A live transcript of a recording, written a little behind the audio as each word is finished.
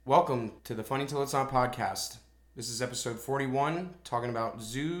Welcome to the Funny Till It's Not podcast. This is episode 41, talking about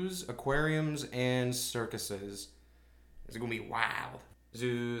zoos, aquariums, and circuses. It's going to be wild.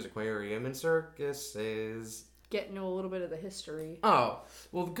 Zoos, aquarium, and circuses. Get into a little bit of the history. Oh,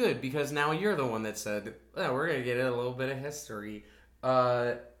 well, good, because now you're the one that said, oh, we're going to get a little bit of history.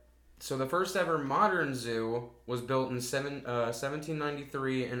 So the first ever modern zoo was built in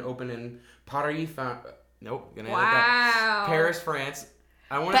 1793 and opened in Paris, Paris, France.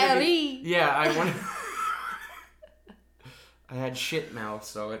 I had shit mouth,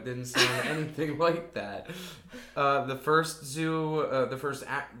 so it didn't sound anything like that. The first zoo that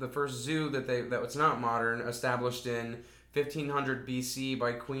was not modern, established in 1500 BC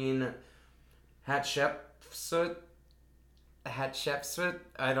by Queen Hatshepsut.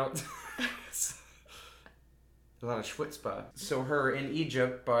 I don't. A lot of schwitzpa. So her in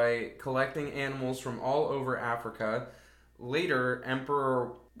Egypt by collecting animals from all over Africa. Later,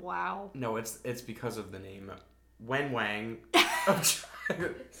 Emperor... Wow. No, it's because of the name. Wen Wang.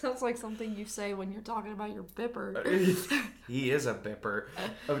 Sounds like something you say when you're talking about your bipper. He is a bipper.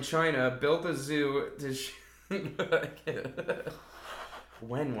 Of China, built a zoo to...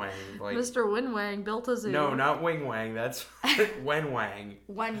 Wen Wang. Like... Mr. Wen Wang built a zoo. No, not Wing Wang. That's Wen Wang.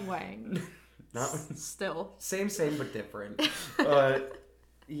 Wen Wang. Not... Still. Same, but different.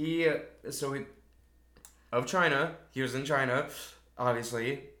 Of China, he was in China,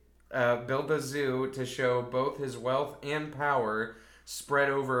 obviously, built a zoo to show both his wealth and power, spread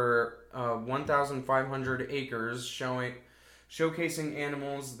over 1,500 acres, showcasing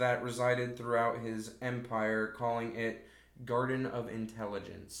animals that resided throughout his empire, calling it Garden of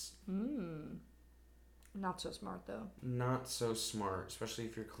Intelligence. Not so smart, though. Not so smart, especially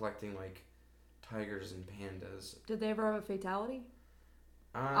if you're collecting, like, tigers and pandas. Did they ever have a fatality?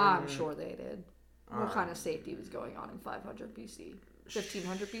 I'm sure they did. What kind of safety was going on in 500 BC?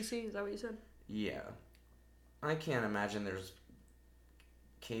 1500 BC? Is that what you said? Yeah. I can't imagine there's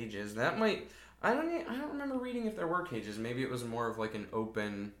cages. That might... I don't remember reading if there were cages. Maybe it was more of like an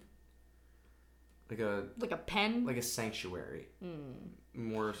open... Like a pen? Like a sanctuary.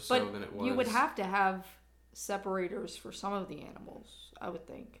 More so than it was. You would have to have separators for some of the animals, I would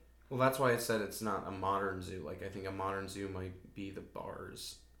think. Well, that's why I said it's not a modern zoo. Like, I think a modern zoo might be the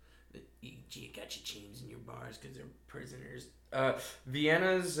bars. You got your chains in your bars because they're prisoners.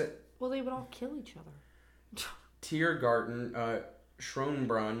 Vienna's... Well, they would all kill each other. Tiergarten,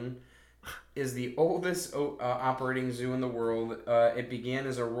 Schönbrunn, is the oldest operating zoo in the world. It began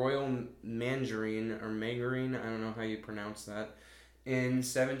as a royal mandarine, I don't know how you pronounce that, in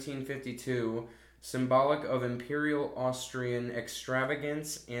 1752, symbolic of Imperial Austrian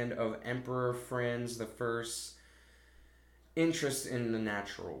extravagance and of Emperor Franz I's interest in the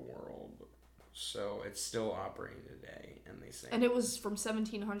natural world. So it's still operating today, and they say. And it was from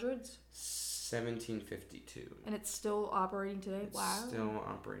 1700s? 1752. And it's still operating today? Wow. Still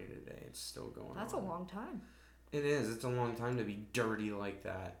operating today. It's still going That's on. a long time. It is. It's a long time to be dirty like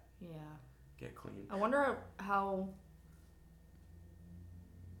that. Yeah. Get clean. I wonder how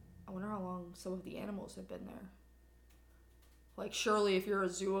long some of the animals have been there. Like, surely if you're a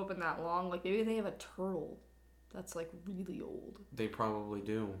zoo open that long, like, maybe they have a turtle that's, like, really old. They probably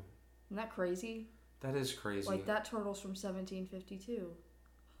do. Isn't that crazy? That is crazy. Like, that turtle's from 1752.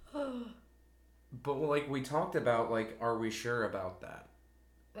 But, like, we talked about, like, are we sure about that?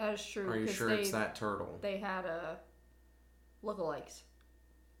 That is true. Are you sure it's that turtle? They had lookalikes.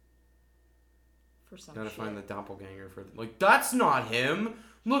 For some Gotta shit. find the doppelganger for... Like, that's not him!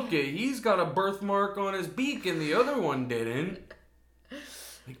 Look at, he's got a birthmark on his beak and the other one didn't.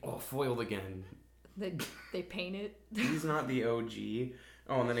 Like, oh, foiled again. They paint it. He's not the OG.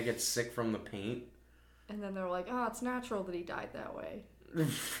 Oh, and then it gets sick from the paint. And then they're like, oh, it's natural that he died that way.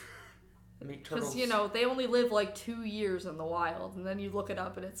 Because, they only live like 2 years in the wild. And then you look it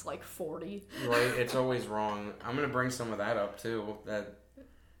up and it's like 40. Right, it's always wrong. I'm going to bring some of that up, too. That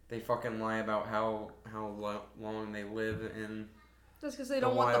they fucking lie about how long they live in... Just because they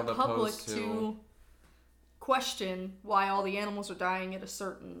don't want the public to question why all the animals are dying at a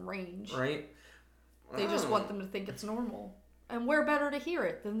certain range. Right. They just want them to think it's normal. And where better to hear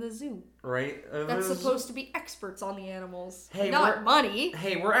it than the zoo? Right. That's supposed to be experts on the animals. Hey, not money.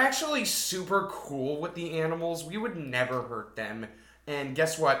 Hey, we're actually super cool with the animals. We would never hurt them. And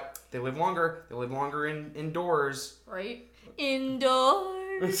guess what? They live longer. They live longer indoors. Right?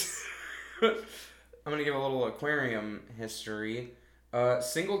 Indoors. I'm going to give a little aquarium history.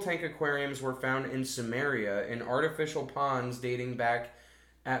 Single tank aquariums were found in Sumeria in artificial ponds dating back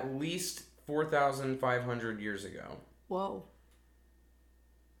at least 4,500 years ago. Whoa.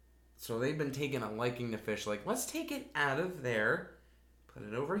 So they've been taking a liking to fish. Like, let's take it out of there, put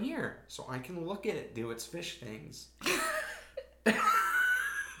it over here so I can look at it do its fish things.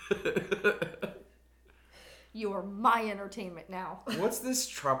 You are my entertainment now. What's this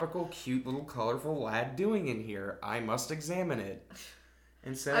tropical, cute, little colorful lad doing in here? I must examine it.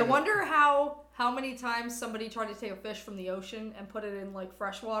 I wonder how many times somebody tried to take a fish from the ocean and put it in like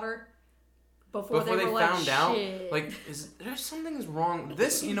fresh water before they were found out. Like, there's something's wrong.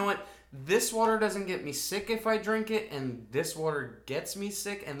 This, you know what? This water doesn't get me sick if I drink it, and this water gets me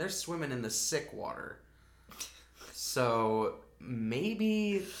sick, and they're swimming in the sick water. So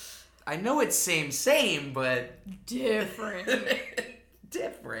maybe I know it's same, but different.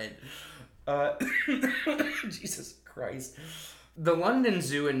 Different. Jesus Christ. The London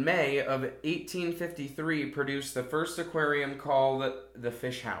Zoo in May of 1853 produced the first aquarium called the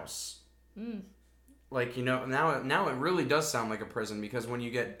Fish House. Like, you know, now it really does sound like a prison because when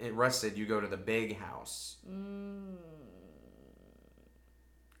you get arrested, you go to the big house.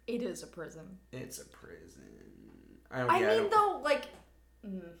 It is a prison. It's a prison. Though, like,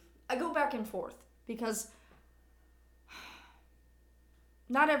 I go back and forth because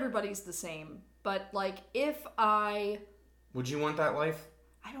not everybody's the same. But, like, would you want that life?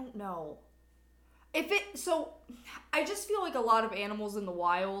 I don't know. So, I just feel like a lot of animals in the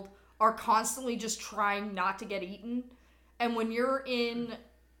wild are constantly just trying not to get eaten. And when you're in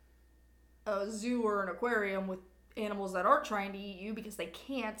a zoo or an aquarium with animals that aren't trying to eat you because they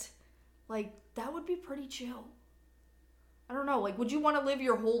can't, like, that would be pretty chill. I don't know. Like, would you want to live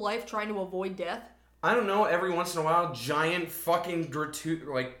your whole life trying to avoid death? I don't know. Every once in a while, giant fucking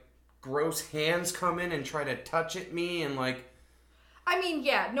gross hands come in and try to touch at me and like...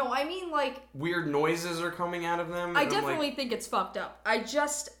 like... Weird noises are coming out of them. I definitely think it's fucked up. I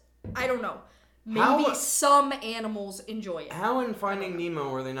don't know. Maybe some animals enjoy it. How in Finding Nemo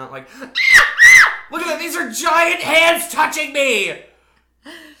were they not like... Look at that! These are giant hands touching me!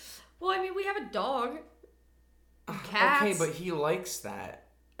 Well, we have a dog. Cats. Okay, but he likes that.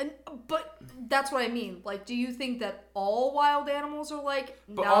 But that's what I mean. Like, do you think that all wild animals are like?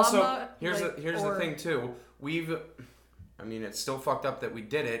 But also, here's the thing too. It's still fucked up that we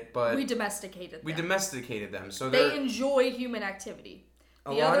did it, but we domesticated them, so they enjoy human activity.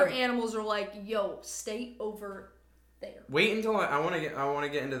 The other animals are like, yo, stay over there. Wait until I want to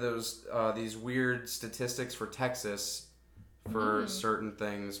get into those these weird statistics for Texas for certain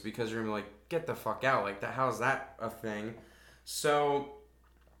things because you're gonna be like, get the fuck out, like that. How's that a thing? So.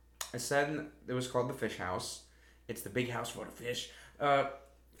 I said it was called the Fish House. It's the big house for the fish.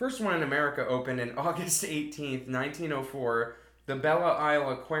 First one in America opened in August 18th, 1904, the Belle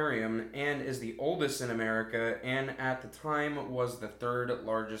Isle Aquarium, and is the oldest in America, and at the time was the third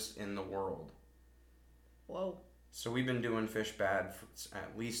largest in the world. Whoa. So we've been doing fish bad for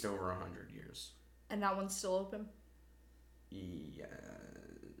at least over 100 years. And that one's still open?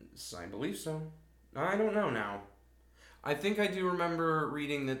 Yes, I believe so. I don't know now. I think I do remember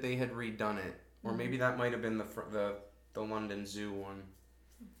reading that they had redone it. Or maybe that might have been the London Zoo one.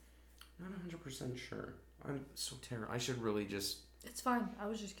 Not 100% sure. I'm so terrible. I should really just... It's fine. I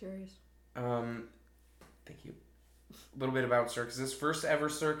was just curious. Thank you. A little bit about circuses. First ever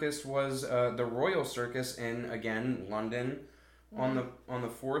circus was the Royal Circus in, again, London on the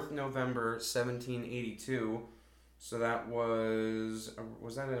 4th November 1782. So that was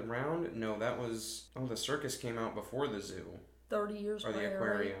that around? No, that was... Oh, the circus came out before the zoo. 30 years or the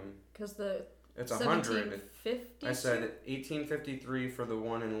aquarium. Because it's 100. I said 1853 for the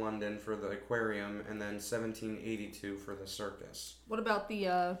one in London for the aquarium, and then 1782 for the circus. What about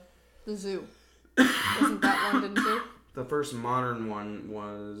the zoo? Wasn't that London too? The first modern one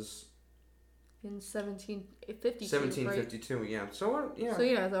was... In 1752, 1752, right? Yeah. So, yeah. So,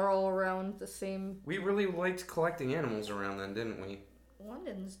 yeah, they're all around the same... We really liked collecting animals around then, didn't we?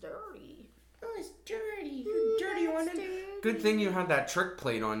 London's dirty. Oh, it's dirty. You're dirty, London. Dirty. Good thing you had that trick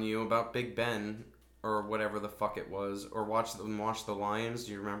played on you about Big Ben, or whatever the fuck it was, or watch the Lions.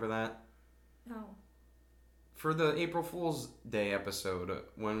 Do you remember that? No. For the April Fool's Day episode,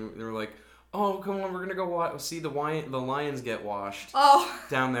 when they were like... Oh, come on, we're going to go see the lions get washed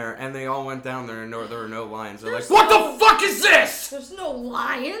down there. And they all went down there and there were no lions. They're like, what the fuck is this? There's no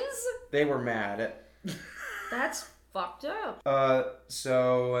lions? They were mad. That's fucked up.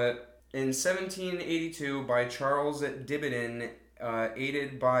 In 1782, by Charles Dibdin,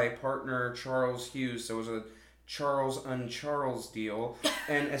 aided by partner Charles Hughes, so it was a Charles Charles deal,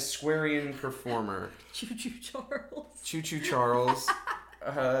 an Asquarian performer. Choo-choo Charles. Choo-choo Charles.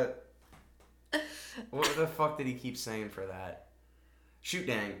 What the fuck did he keep saying for that? Shoot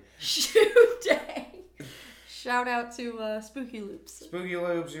dang. Shoot dang. Shout out to Spooky Loops. Spooky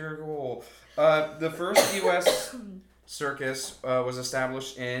Loops, you're cool. The first U.S. Circus was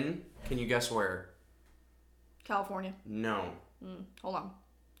established in, can you guess where? California. No. Hold on.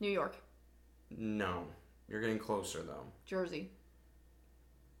 New York. No. You're getting closer, though. Jersey.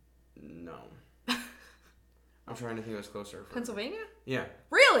 No. I'm trying to think what's closer. Pennsylvania? Yeah.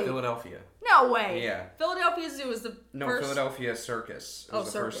 Really? Philadelphia. No way. Yeah. Philadelphia Zoo is the first... Philadelphia Circus. It was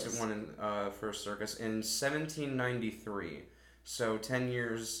the Circus. first one in first circus in 1793. So 10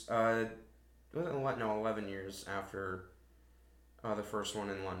 years. No, 11 years after the first one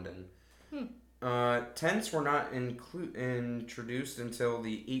in London. Tents were not introduced until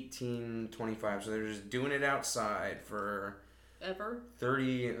the 1825. So they're just doing it outside for ever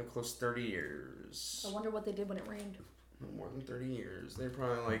 30 years. I wonder what they did when it rained. More than 30 years. They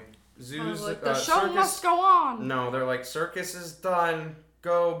probably like zoos. Like, the show circus, must go on. No, they're like, circus is done.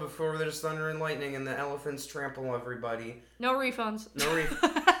 Go before there's thunder and lightning and the elephants trample everybody. No refunds.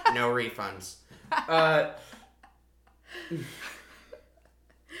 No refunds.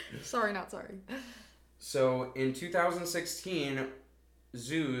 Sorry, not sorry. So in 2016,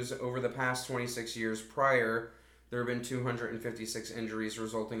 zoos over the past 26 years prior, there have been 256 injuries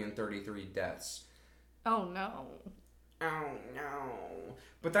resulting in 33 deaths. Oh no. Oh no.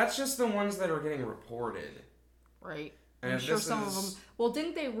 But that's just the ones that are getting reported. Right. And I'm sure some of them... Well,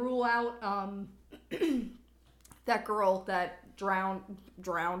 didn't they rule out that girl that drowned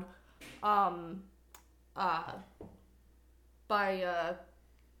by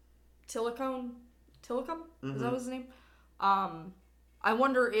Tillicum? Mm-hmm. Is that his name? I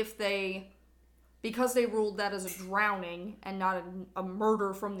wonder if they... Because they ruled that as a drowning and not a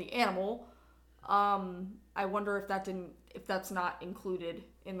murder from the animal, I wonder if that's not included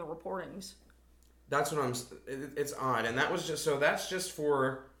in the reportings. That's what it's odd, and that's just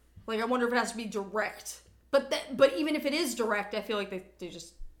for... Like, I wonder if it has to be direct. But even if it is direct, I feel like they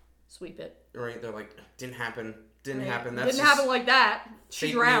just sweep it. Right, they're like, didn't happen. That's Didn't happen like that.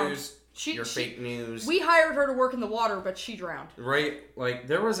 She drowned. News. Fake news. We hired her to work in the water, but she drowned. Right, like,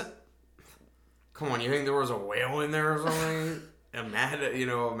 there was... Come on, you think there was a whale in there or something? A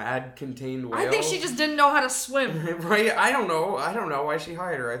mad contained whale? I think she just didn't know how to swim. Right? I don't know why she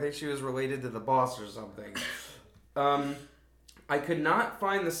hired her. I think she was related to the boss or something. I could not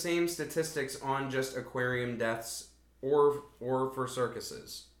find the same statistics on just aquarium deaths or for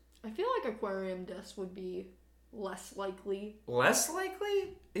circuses. I feel like aquarium deaths would be less likely. Less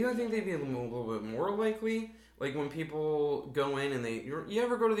likely? You don't think they'd be a little bit more likely? Like when people go in and you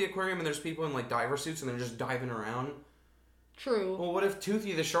ever go to the aquarium and there's people in like diver suits and they're just diving around? True. Well, what if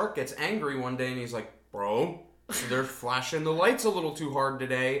Toothy the shark gets angry one day and he's like, bro, they're flashing the lights a little too hard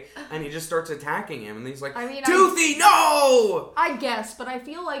today, and he just starts attacking him and he's like, Toothy, no! I guess, but I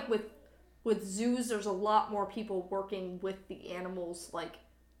feel like with zoos there's a lot more people working with the animals like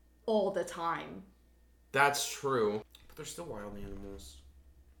all the time. That's true. But they're still wild animals.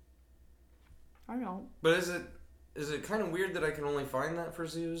 I know. But is it kind of weird that I can only find that for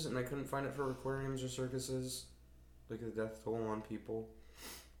zoos and I couldn't find it for aquariums or circuses? Like the death toll on people.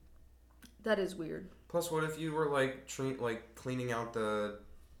 That is weird. Plus, what if you were like cleaning out the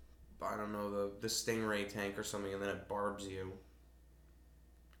stingray tank or something, and then it barbs you?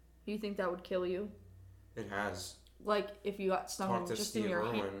 You think that would kill you? It has. Like if you got stung just Steve in your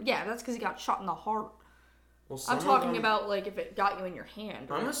Irwin. hand. Yeah, that's because you got shot in the heart. Well, I'm talking about like if it got you in your hand.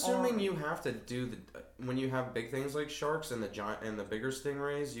 I'm assuming you have to do when you have big things like sharks and the bigger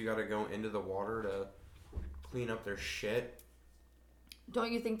stingrays, you got to go into the water to clean up their shit.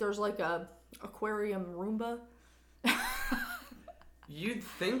 Don't you think there's like a aquarium Roomba? You'd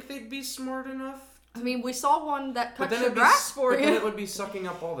think they'd be smart enough. I mean, we saw one that cuts your grass for you. But then it would be sucking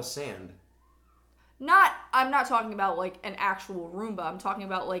up all the sand. I'm not talking about like an actual Roomba. I'm talking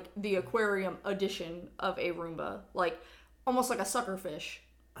about like the aquarium edition of a Roomba, like almost like a sucker fish.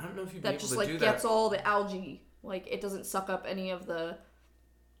 I don't know if you'd be able to do that. That just like gets all the algae. Like it doesn't suck up any of the.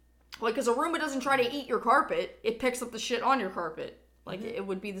 Like, because a Roomba doesn't try to eat your carpet, it picks up the shit on your carpet. Like it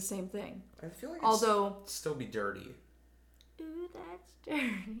would be the same thing. I feel like it'd still be dirty. Ooh, that's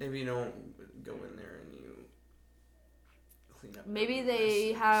dirty. Maybe you don't go in there and you clean up. Maybe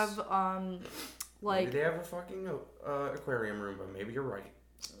they have like. Maybe they have a fucking aquarium Roomba. Maybe you're right.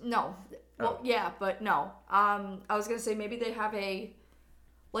 No. Well, yeah, but no. I was gonna say maybe they have a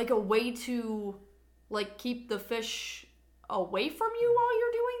way to like keep the fish away from you while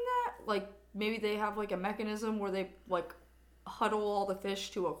you're doing that. Like maybe they have like a mechanism where they like huddle all the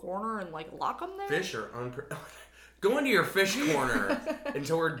fish to a corner and like lock them there. Fish are go into your fish corner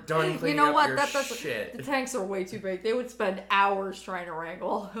until we're done cleaning up your shit. The tanks are way too big. They would spend hours trying to wrangle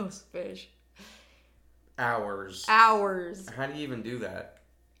all those fish. Hours. How do you even do that?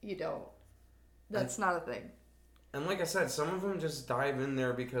 You don't. That's not a thing. And like I said, some of them just dive in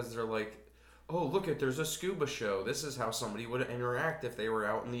there because they're like, oh, look there's a scuba show. This is how somebody would interact if they were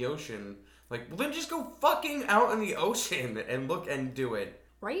out in the ocean. Like, well, then just go fucking out in the ocean and look and do it.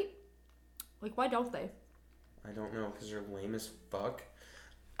 Right? Like, why don't they? I don't know, because they're lame as fuck.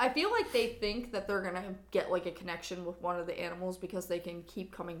 I feel like they think that they're gonna get, like, a connection with one of the animals because they can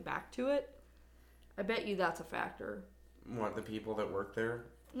keep coming back to it. I bet you that's a factor. What, the people that work there?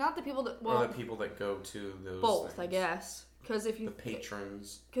 Not the people that, well... Or the people that go to those both, things? I guess. Because if you... The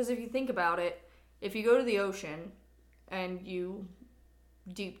patrons. Because if you think about it, if you go to the ocean and you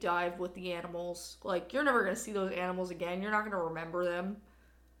deep dive with the animals, like, you're never gonna see those animals again. You're not gonna remember them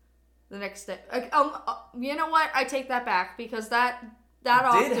the next day. You know what? I take that back, because that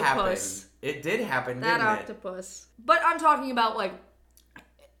octopus... It did happen, that didn't octopus. But I'm talking about, like...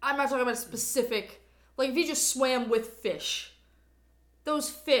 I'm not talking about a specific... Like, if you just swam with fish. Those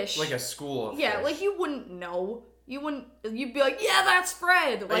fish... Like a school of Yeah, fish. like, you wouldn't know. You'd be like, yeah, that's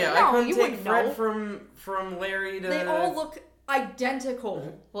Fred. Like, yeah, no, I couldn't you take wouldn't Fred know. from Larry to... They all look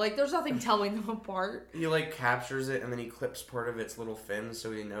identical. Like, there's nothing telling them apart. He, like, captures it, and then he clips part of its little fin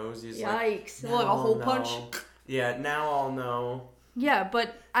so he knows. He's Yikes. like, Like a hole punch. Yeah, now I'll know. Yeah,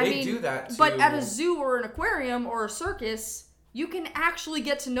 but, I mean... They do that, too. But at a zoo or an aquarium or a circus, you can actually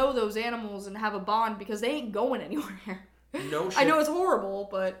get to know those animals and have a bond because they ain't going anywhere. No shit. I know it's horrible,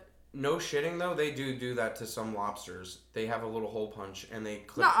 but... No shitting, though, they do that to some lobsters. They have a little hole punch, and they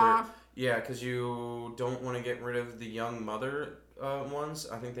clip Nuh-uh. their... Yeah, because you don't want to get rid of the young mother ones.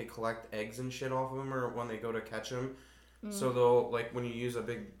 I think they collect eggs and shit off of them, or when they go to catch them. So they'll, like, when you use a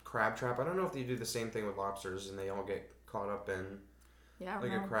big crab trap, I don't know if they do the same thing with lobsters, and they all get caught up in,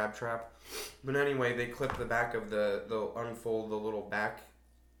 like, a crab trap. But anyway, they clip the back of they'll unfold the little back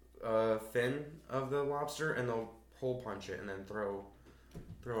fin of the lobster, and they'll hole punch it, and then throw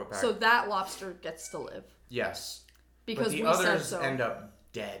it back. So that lobster gets to live. Yes. Because but the we others said so. end up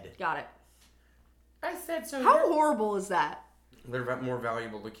dead. Got it. I said so. How horrible is that? They're more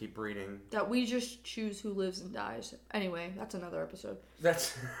valuable to keep breeding. That we just choose who lives and dies. Anyway, that's another episode.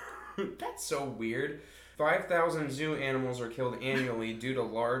 That's so weird. 5,000 zoo animals are killed annually due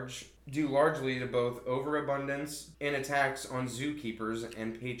largely to both overabundance and attacks on zookeepers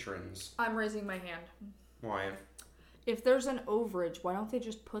and patrons. I'm raising my hand. Why? If there's an overage, why don't they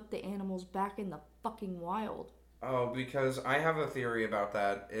just put the animals back in the fucking wild? Oh, because I have a theory about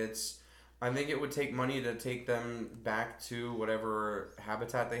that. I think it would take money to take them back to whatever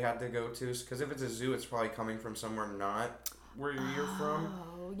habitat they had to go to. Because if it's a zoo, it's probably coming from somewhere not where you're from.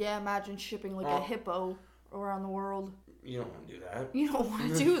 Oh, yeah, imagine shipping like a hippo around the world. You don't want to do that. You don't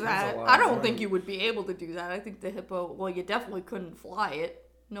want to do that. I don't think you would be able to do that. I think the hippo, well, you definitely couldn't fly it.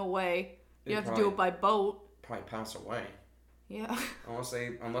 No way. You have to do it by boat. Probably pass away. Yeah.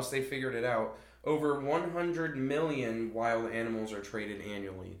 Unless they figured it out. Over 100 million wild animals are traded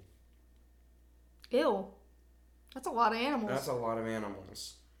annually. Ew. That's a lot of animals. That's a lot of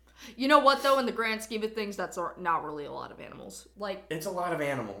animals. You know what, though? In the grand scheme of things, that's not really a lot of animals. Like, it's a lot of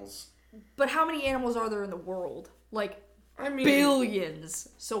animals. But how many animals are there in the world? Like, I mean, billions.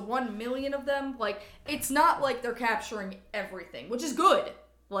 So 1 million of them? Like, it's not like they're capturing everything, which is good.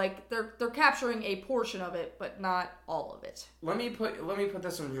 Like, they're capturing a portion of it, but not all of it. Let me put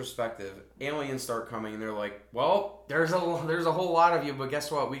this in perspective. Aliens start coming, and they're like, well, there's a whole lot of you, but guess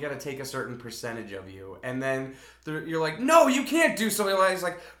what? We got to take a certain percentage of you. And then you're like, no, you can't do so. It's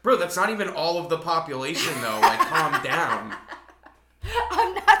like, bro, that's not even all of the population, though. Like, calm down.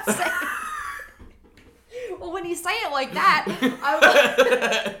 I'm not saying... Well, when you say it like that,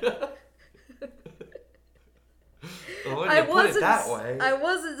 I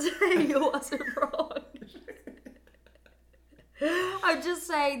wasn't saying you wasn't wrong. I'm just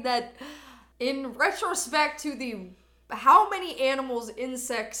saying that in retrospect to how many animals,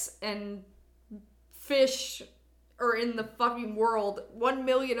 insects, and fish are in the fucking world, 1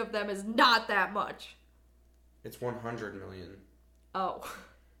 million of them is not that much. It's 100 million. Oh.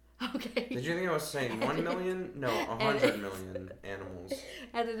 Okay. Did you think I was saying 1 million? No, 100 million animals.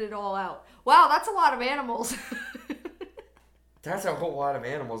 Edit it all out. Wow, that's a lot of animals. That's a whole lot of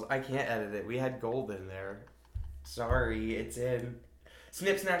animals. I can't edit it. We had gold in there. Sorry, it's in.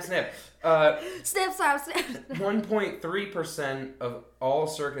 Snip, snap, snip. Snip, snap, snip. 1.3% of all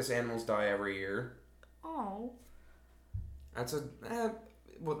circus animals die every year. Oh. That's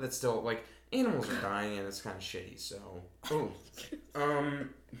well, that's still, like, animals are dying and it's kind of shitty, so. Oh.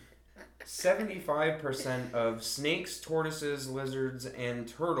 75% of snakes, tortoises, lizards, and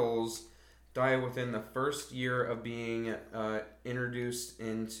turtles die within the first year of being introduced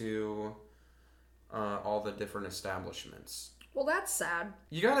into all the different establishments. Well, that's sad.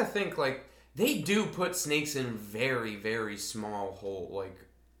 You gotta think, like, They do put snakes in very, very small hole, like,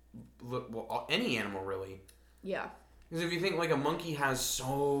 well, any animal, really. Yeah. Because if you think, like, a monkey has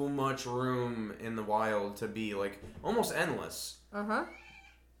so much room in the wild to be, like, almost endless. Uh-huh.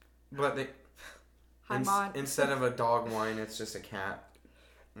 But they... Hi, Mom. Instead of a dog whine, it's just a cat.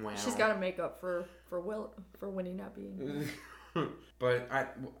 Wow. She's got to make up for Winnie not being here.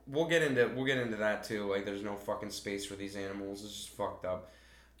 But we'll get into that, too. Like, there's no fucking space for these animals. It's just fucked up.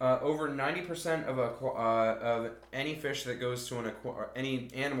 Over 90% of any fish that goes to any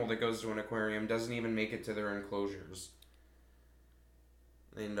animal that goes to an aquarium doesn't even make it to their enclosures.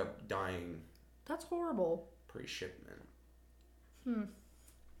 They end up dying. That's horrible. Pre-shipment. And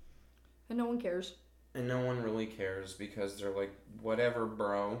no one cares. And no one really cares because they're like, whatever,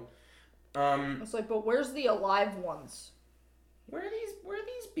 bro. It's like, but where's the alive ones? Where these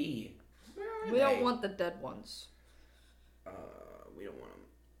be? We don't want the dead ones. We don't want them.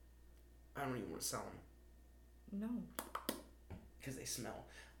 I don't even want to sell them. No. Because they smell.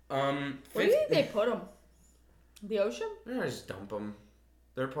 Where do you think they put them? The ocean? They just dump them.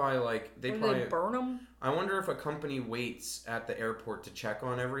 They're probably like... They burn them? I wonder if a company waits at the airport to check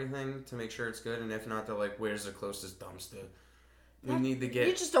on everything to make sure it's good, and if not, they're like, where's the closest dumpster? We need to get...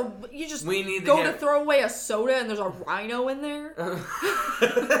 You just go to throw away a soda and there's a rhino in there?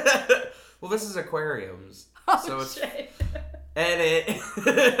 Well, this is aquariums. Oh, so it's... shit. Edit.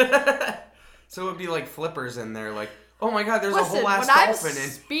 So it would be like flippers in there, like, oh my god, there's a whole ass dolphin in.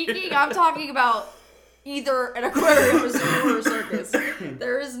 Speaking, I'm talking about either an aquarium or a circus.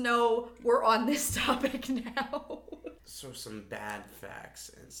 There is no, we're on this topic now. So some bad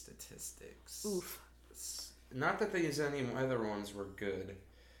facts and statistics. Oof. Not that these any other ones were good.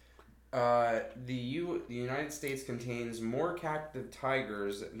 The United States contains more captive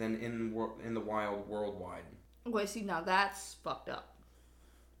tigers than in the wild worldwide. Okay, see, now that's fucked up.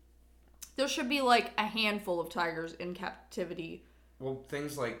 There should be like a handful of tigers in captivity. Well,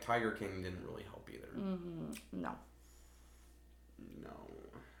 things like Tiger King didn't really help either. No. No.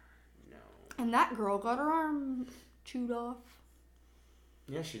 And that girl got her arm chewed off.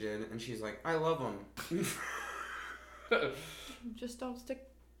 Yeah, she did. And she's like, I love them. Just don't stick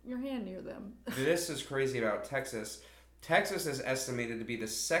your hand near them. This is crazy about Texas. Texas is estimated to be the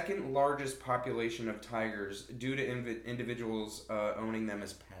second largest population of tigers due to individuals owning them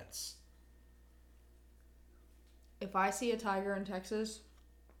as pets. If I see a tiger in Texas...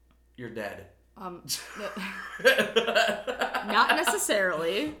 You're dead. Not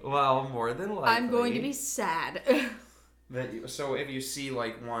necessarily. Well, more than likely. I'm going to be sad. So if you see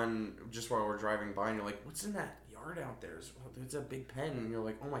like one just while we're driving by and you're like, what's in that yard out there? It's a big pen. And you're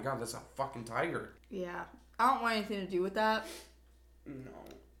like, oh my god, that's a fucking tiger. Yeah. I don't want anything to do with that.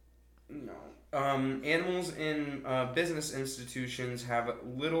 No. Animals in business institutions have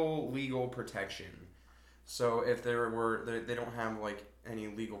little legal protection. So if they don't have like any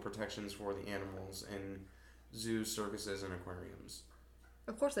legal protections for the animals in zoos, circuses, and aquariums.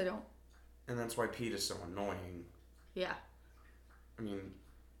 Of course they don't. And that's why Pete is so annoying. Yeah. I mean,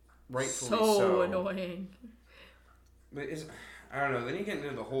 rightfully so. So annoying. But I don't know. Then you get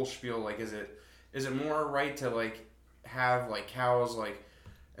into the whole spiel. Like, is it more right to like have like cows like,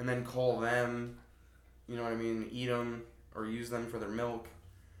 and then call them, you know what I mean, eat them or use them for their milk?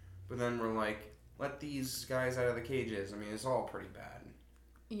 But then we're like, let these guys out of the cages. I mean, it's all pretty bad.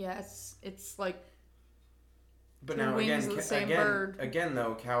 Yeah, it's like. But now again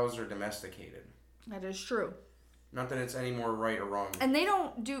though, cows are domesticated. That is true. Not that it's any more right or wrong. And they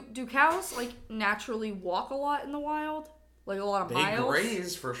don't do cows like naturally walk a lot in the wild, like a lot of miles. They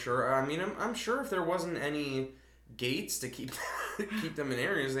graze for sure. I mean, I'm sure if there wasn't any gates to keep them in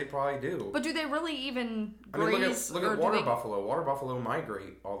areas, they probably do. But do they really even graze? Look at water buffalo. Water buffalo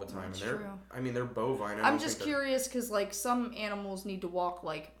migrate all the time. That's and true. They're bovine. I'm just curious because like some animals need to walk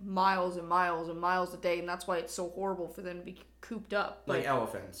like miles and miles and miles a day, and that's why it's so horrible for them to be cooped up. Like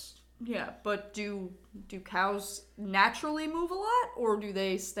elephants. Yeah, but do cows naturally move a lot, or do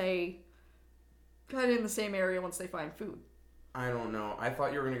they stay kind of in the same area once they find food? I don't know. I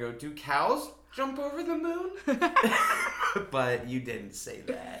thought you were gonna go, do cows jump over the moon? But you didn't say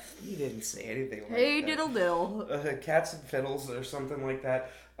that. You didn't say anything like that. Hey diddle dill. Cats and fiddles or something like that.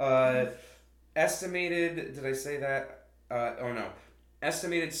 Estimated, did I say that? Oh no.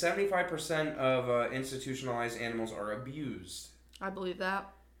 Estimated 75% of institutionalized animals are abused. I believe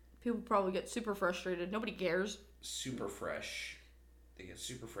that. People probably get super frustrated. Nobody cares. Super fresh. They get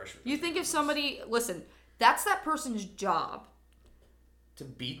super fresh. You think if somebody... Listen, that's that person's job. To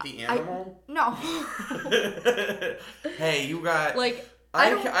beat the animal? No. Hey, you got... Like,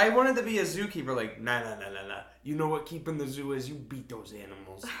 I wanted to be a zookeeper. Like, nah. You know what keeping the zoo is? You beat those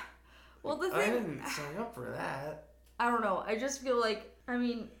animals. Well, the I thing... didn't sign up for that. I don't know. I just feel like, I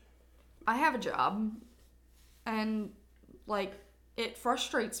mean, I have a job, and, like, it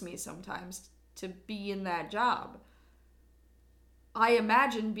frustrates me sometimes to be in that job. I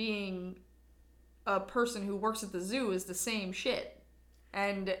imagine being a person who works at the zoo is the same shit.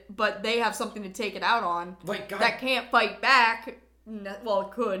 But they have something to take it out on that can't fight back. Well,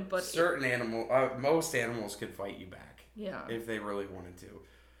 it could, but... Most animals could fight you back. Yeah. If they really wanted to.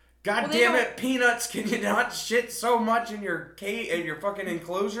 God damn it, Peanuts, can you not shit so much in your fucking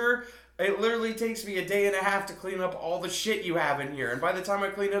enclosure? It literally takes me a day and a half to clean up all the shit you have in here. And by the time I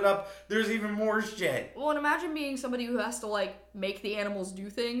clean it up, there's even more shit. Well, and imagine being somebody who has to, like, make the animals do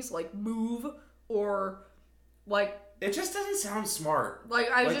things, like move, or, like... It just doesn't sound smart.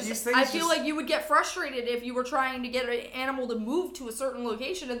 I feel like you would get frustrated if you were trying to get an animal to move to a certain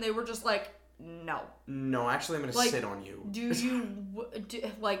location and they were just like, no. No, actually I'm going to sit on you.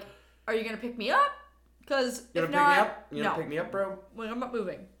 Are you going to pick me up? Because if not, you gonna pick me up, bro? Well, I'm not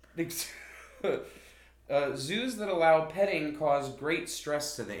moving. Zoos that allow petting cause great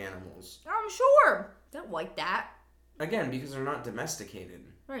stress to the animals. I'm sure. Don't like that. Again, because they're not domesticated.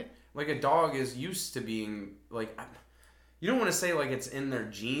 Right. Like a dog is used to being like, you don't want to say like it's in their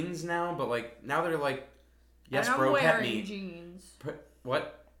genes now, but like now they're like, yes, bro, pet me. Jeans.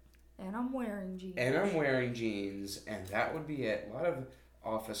 What? And I'm wearing jeans. And I'm wearing jeans, and that would be it. A lot of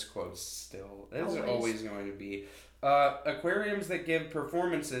office quotes still. There's always going to be. Aquariums that give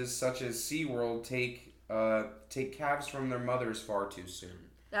performances such as SeaWorld take calves from their mothers far too soon.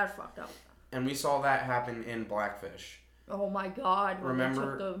 That's fucked up. And we saw that happen in Blackfish. Oh my god.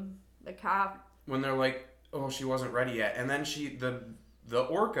 Remember they took the calf. When they're like, oh, she wasn't ready yet. And then the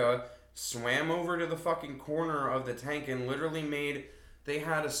orca swam over to the fucking corner of the tank and literally they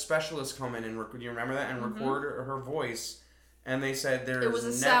had a specialist come in and you remember that? And record her voice. And they said it was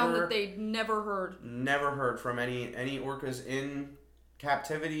a sound that they'd never heard. Never heard from any orcas in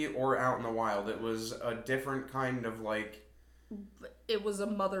captivity or out in the wild. It was a different kind of like... It was a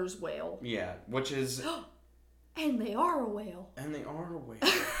mother's whale. Yeah, which is... And they are a whale. And they are a whale.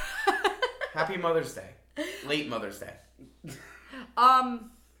 Happy Mother's Day. Late Mother's Day.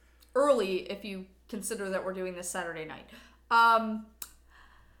 Early, if you consider that we're doing this Saturday night. But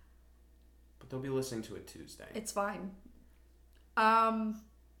they'll be listening to it Tuesday. It's fine. What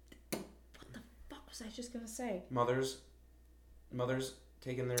the fuck was I just gonna say? Mothers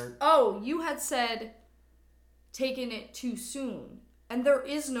taking their... Oh, you had said taking it too soon. And there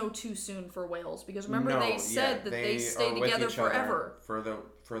is no too soon for whales, because remember they said that they stay together forever.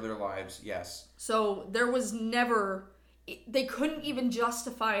 For their lives, yes. So there was never... They couldn't even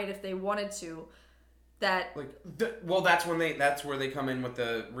justify it if they wanted to. That... that's where they come in with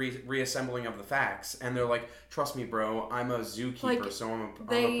the reassembling of the facts. And they're like, trust me, bro, I'm a zookeeper, so I'm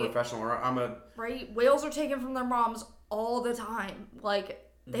a professional. Or I'm a... Right? Whales are taken from their moms all the time. Like...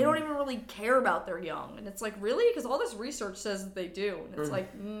 They don't even really care about their young. And it's like, really? Because all this research says that they do. And it's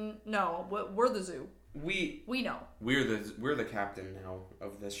like, no, we're the zoo. We know. We're the captain now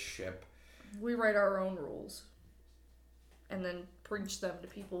of this ship. We write our own rules. And then preach them to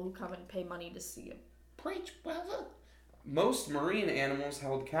people who come and pay money to see them. Preach, brother. Most marine animals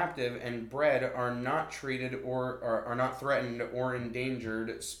held captive and bred are not treated or are not threatened or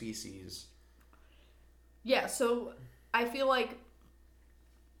endangered species. Yeah, so I feel like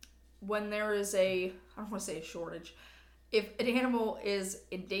when there is I don't want to say a shortage, if an animal is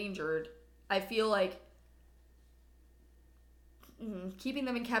endangered, I feel like keeping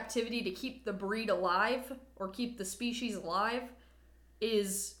them in captivity to keep the breed alive or keep the species alive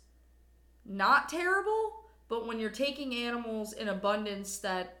is not terrible, but when you're taking animals in abundance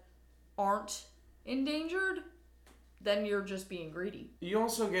that aren't endangered, then you're just being greedy. You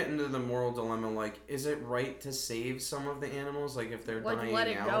also get into the moral dilemma, like, is it right to save some of the animals? Like, if they're dying out? Like, let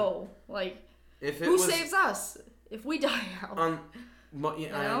it go. Like, saves us if we die out? I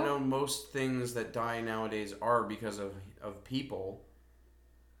know most things that die nowadays are because of people.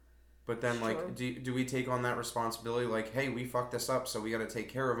 But then, like, do we take on that responsibility? Like, hey, we fucked this up, so we got to take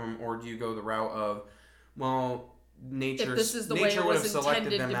care of them. Or do you go the route of, well... Nature would have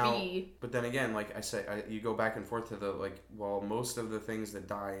selected them out, but then again, like I said, you go back and forth to the most of the things that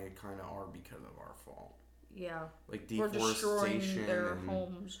die kind of are because of our fault. Yeah, like deforestation, we're destroying their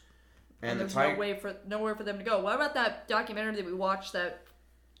homes, and there's nowhere for them to go. What about that documentary that we watched that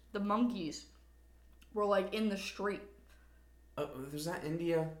the monkeys were like in the street? Was that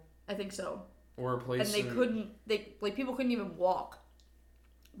India? I think so. Or a place, and people couldn't even walk.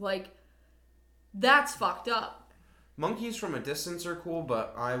 Like, that's fucked up. Monkeys from a distance are cool,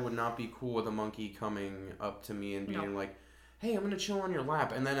 but I would not be cool with a monkey coming up to me and being like, hey, I'm gonna chill on your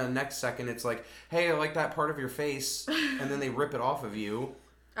lap, and then the next second it's like, hey, I like that part of your face, and then they rip it off of you.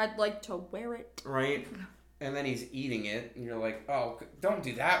 I'd like to wear it. Right? And then he's eating it, and you're like, oh, don't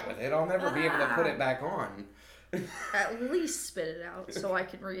do that with it. I'll never be able to put it back on. At least spit it out so I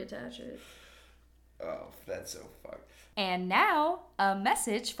can reattach it. Oh, that's so fucked. And now, a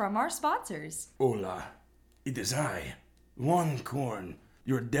message from our sponsors. Hola, it is I, One Corn,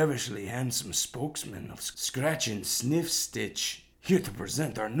 your devilishly handsome spokesman of Scratch and Sniff Stitch, here to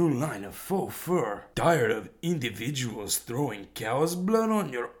present our new line of faux fur. Tired of individuals throwing cow's blood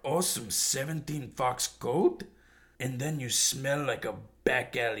on your awesome 17 fox coat? And then you smell like a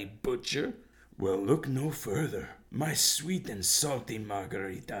back alley butcher? Well, look no further. My sweet and salty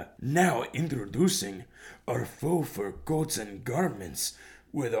margarita. Now introducing our faux fur coats and garments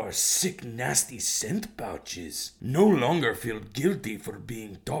with our sick, nasty scent pouches. No longer feel guilty for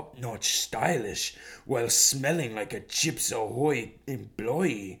being top-notch stylish while smelling like a Chips Ahoy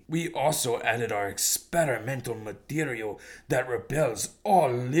employee. We also added our experimental material that repels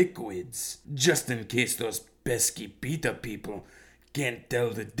all liquids, just in case those pesky PETA people can't tell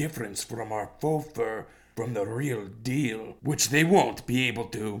the difference from our faux fur from the real deal, which they won't be able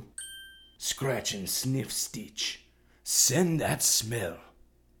to. Scratch and Sniff Stitch. Send that smell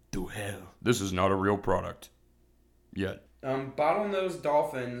to hell. This is not a real product. Yet. Bottlenose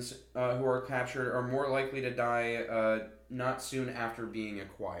dolphins who are captured are more likely to die not soon after being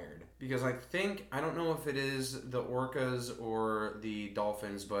acquired. Because I don't know if it is the orcas or the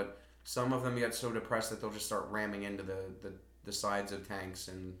dolphins, but some of them get so depressed that they'll just start ramming into the sides of tanks.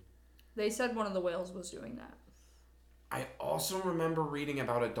 And They said one of the whales was doing that. I also remember reading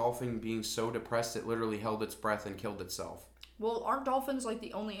about a dolphin being so depressed it literally held its breath and killed itself. Well, aren't dolphins like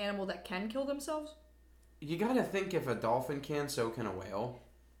the only animal that can kill themselves? You gotta think if a dolphin can, so can a whale.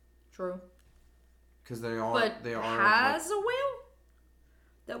 True. Because they are. But has a whale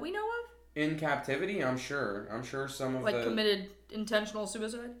that we know of? In captivity, I'm sure. I'm sure some of committed intentional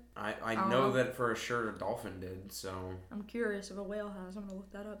suicide? I know that for sure a dolphin did, so. I'm curious if a whale has. I'm gonna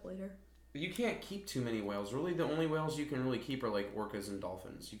look that up later. You can't keep too many whales. Really, the only whales you can really keep are like orcas and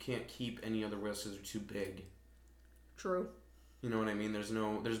dolphins. You can't keep any other whales because they're too big. True. You know what I mean? There's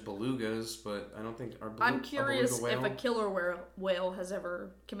belugas, but I don't think I'm curious if a killer whale has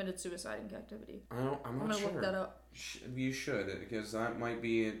ever committed suicide in captivity. I'm not sure. I'm gonna look that up. You should, because that might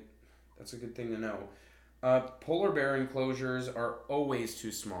be. That's a good thing to know. Polar bear enclosures are always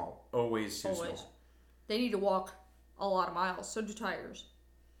too small. Always too small. They need to walk a lot of miles. So do tigers.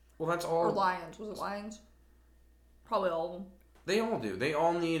 Well, that's all. Or lions. Was it lions? Probably all of them. They all do. They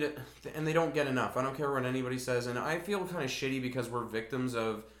all need, and they don't get enough. I don't care what anybody says, and I feel kind of shitty because we're victims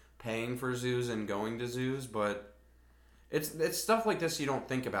of paying for zoos and going to zoos, but it's stuff like this you don't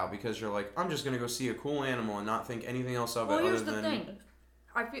think about because you're like, I'm just gonna go see a cool animal and not think anything else of it. Well, here's the thing.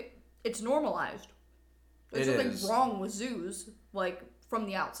 I feel it's normalized. There's nothing wrong with zoos, like from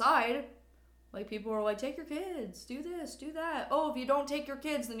the outside. Like people are like, take your kids, do this, do that. Oh, if you don't take your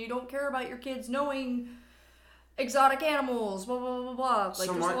kids, then you don't care about your kids knowing exotic animals, blah, blah, blah, blah. Like,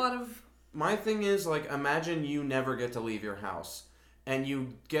 so there's a lot of... My thing is, like, imagine you never get to leave your house. And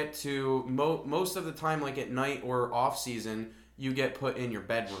you get to... most of the time, like, at night or off-season, you get put in your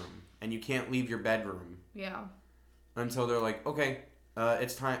bedroom. And you can't leave your bedroom. Yeah. Until they're like, okay,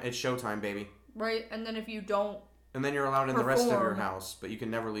 it's showtime, baby. Right, and then if you don't... And then you're allowed in the rest of your house, but you can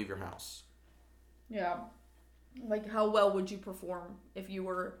never leave your house. Yeah. Like, how well would you perform if you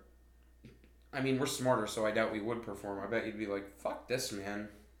were... I mean, we're smarter, so I doubt we would perform. I bet you'd be like, fuck this, man.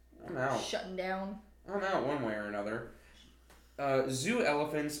 I'm out. Shutting down. I'm out one way or another. Zoo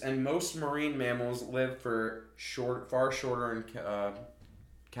elephants and most marine mammals live for far shorter in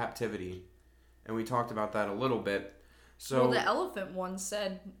captivity. And we talked about that a little bit. So, well, the elephant one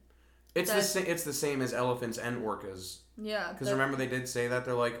said... It's the same as elephants and orcas. Yeah. Because remember they did say that?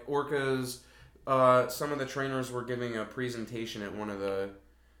 They're like, orcas... some of the trainers were giving a presentation at one of the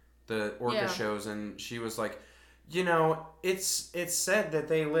orca shows, and she was like, you know, it's said that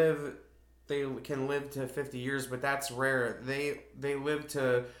they can live to 50 years, but that's rare. They live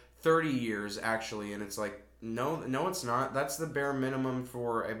to 30 years actually, and it's like, no, it's not. That's the bare minimum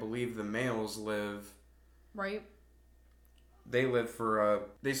for, I believe, the males live. Right. They live for.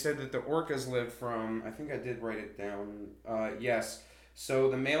 They said that the orcas live from. I think I did write it down. Yes.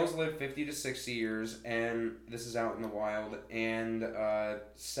 So the males live 50 to 60 years, and this is out in the wild, and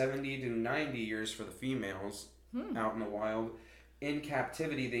 70 to 90 years for the females out in the wild. In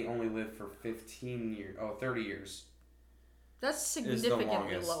captivity, they only live for 30 years. That's significantly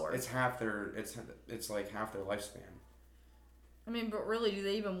lower. It's it's like half their lifespan. I mean, but really, do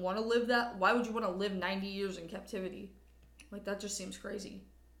they even want to live that? Why would you want to live 90 years in captivity? Like, that just seems crazy.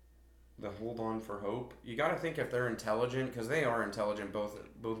 The hold on for hope. You got to think if they're intelligent, because they are intelligent,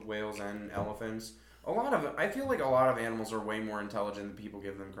 both whales and elephants. I feel like a lot of animals are way more intelligent than people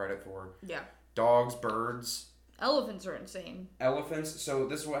give them credit for. Yeah. Dogs, birds. Elephants are insane. Elephants. So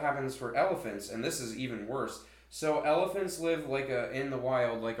this is what happens for elephants, and this is even worse. So elephants live in the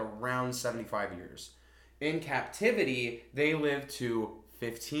wild around 75 years. In captivity, they live to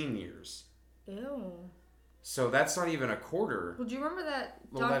 15 years. Ew. So that's not even a quarter. Well, do you remember that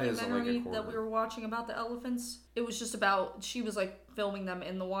That is documentary like a that we were watching about the elephants? It was just about, she was like filming them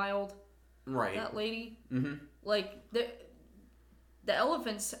in the wild. Right. That lady. Mm-hmm. Like, the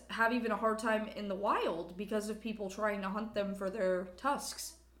elephants have even a hard time in the wild because of people trying to hunt them for their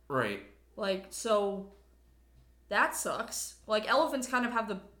tusks. Right. Like, so that sucks. Like, elephants kind of have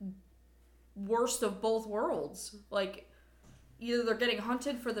the worst of both worlds. Like, either they're getting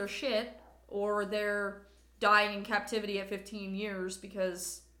hunted for their shit or they're dying in captivity at 15 years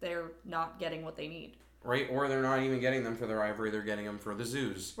because they're not getting what they need. Right, or they're not even getting them for their ivory, they're getting them for the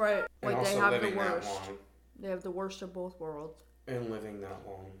zoos. Right. And Like, also they have living the worst. that long. They have the worst of both worlds. And living that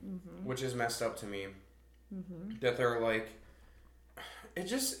long. Mm-hmm. Which is messed up to me. Mm-hmm. That they're like... It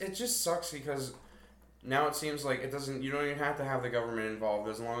just sucks because now it seems like you don't even have to have the government involved.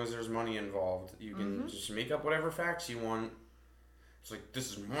 As long as there's money involved, you can just make up whatever facts you want. It's like,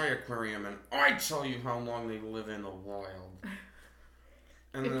 this is my aquarium, and I tell you how long they live in the wild.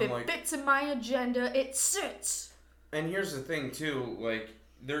 And If it fits in my agenda, it sits. And here's the thing, too. Like,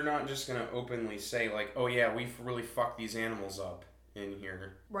 they're not just going to openly say, like, oh, yeah, we really fucked these animals up in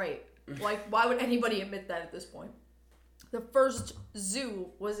here. Right. Like, why would anybody admit that at this point? The first zoo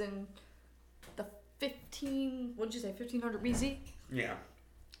was in the 1500 BC? Yeah.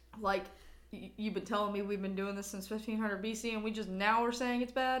 Like, you've been telling me we've been doing this since 1500 BC and we just now are saying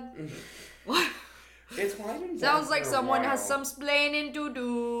it's bad? What? It's been Sounds like someone while. has some splaining to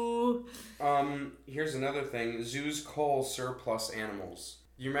do. Here's another thing. Zoos cull surplus animals.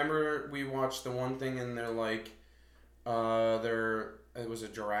 You remember we watched the one thing and they're like, it was a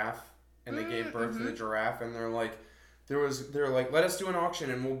giraffe and they gave birth to the giraffe and they're like, let us do an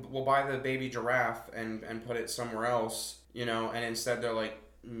auction and we'll buy the baby giraffe and put it somewhere else, you know, and instead they're like,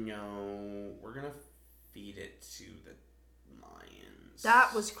 no, we're gonna feed it to the lions.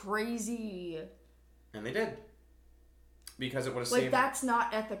 That was crazy. And they did. Because it would have Like, saved... that's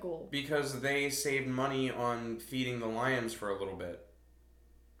not ethical. Because they saved money on feeding the lions for a little bit.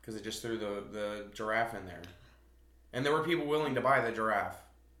 Because they just threw the giraffe in there. And there were people willing to buy the giraffe.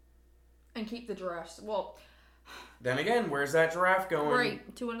 And keep the giraffes. Well... Then again, where's that giraffe going?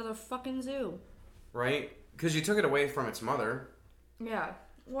 Right, to another fucking zoo. Right? Because you took it away from its mother. Yeah.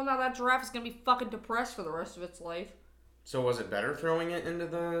 Well, now that giraffe is going to be fucking depressed for the rest of its life. So was it better throwing it into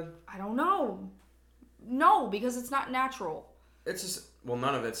the... I don't know. No, because it's not natural. It's just... Well,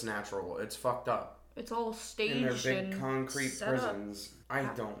 none of it's natural. It's fucked up. It's all staged In their big and concrete set prisons. up. I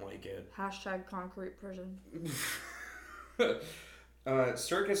don't like it. Hashtag concrete prison.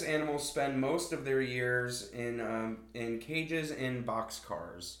 Circus animals spend most of their years in cages in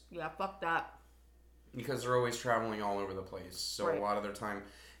boxcars. Yeah, fuck that. Because they're always traveling all over the place. So Right. a lot of their time...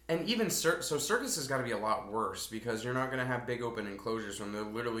 And even... So circus has got to be a lot worse because you're not going to have big open enclosures when they're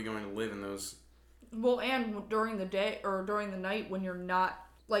literally going to live in those... Well, and during the day or during the night when you're not...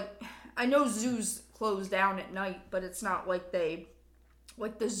 Like, I know zoos close down at night, but it's not like they...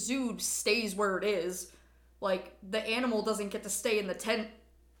 Like, the zoo stays where it is. Like, the animal doesn't get to stay in the tent,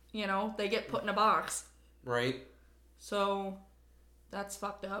 you know? They get put in a box. Right? So, that's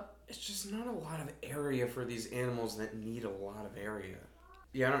fucked up. It's just not a lot of area for these animals that need a lot of area.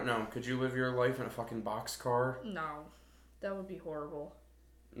 Yeah, I don't know. Could you live your life in a fucking boxcar? No. That would be horrible.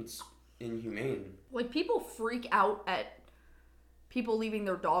 It's inhumane. Like, people freak out at people leaving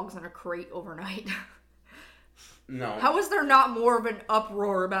their dogs in a crate overnight. No. How is there not more of an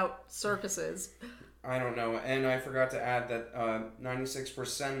uproar about circuses? I don't know. And I forgot to add that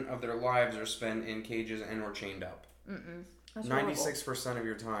 96% of their lives are spent in cages and or chained up. That's 96% of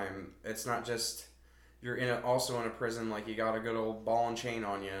your time. It's not just you're also in a prison, like you got a good old ball and chain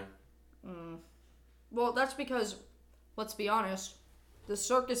on you. Well, that's because, let's be honest, the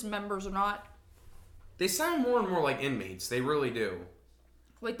circus members are not... They sound more and more like inmates. They really do.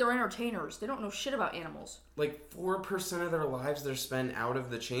 Like, they're entertainers. They don't know shit about animals. Like 4% of their lives they're spent out of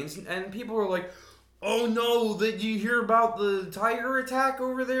the chains. And people are like, oh no, did you hear about the tiger attack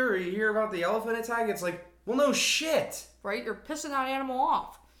over there? Or you hear about the elephant attack? It's like, well, no shit. Right? You're pissing that animal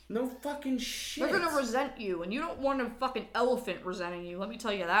off. No fucking shit. They're gonna resent you, and you don't want a fucking elephant resenting you. Let me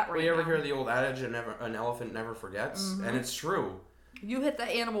tell you that right now. Well, you ever hear the old adage, an elephant never forgets? And it's true. You hit the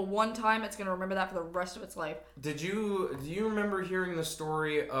animal one time, it's gonna remember that for the rest of its life. Do you remember hearing the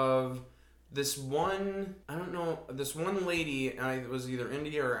story of this one, I don't know, this one lady, it was either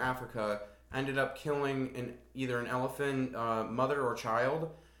India or Africa, ended up killing either an elephant, mother or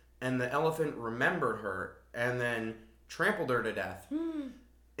child, and the elephant remembered her and then trampled her to death.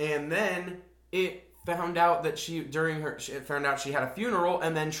 And then it found out that she had a funeral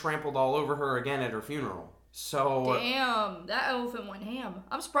and then trampled all over her again at her funeral. So damn, that elephant went ham.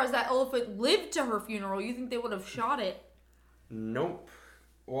 I'm surprised that elephant lived to her funeral. You think they would have shot it? Nope.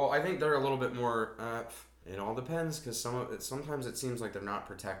 Well, I think they're a little bit more. It all depends, because sometimes it seems like they're not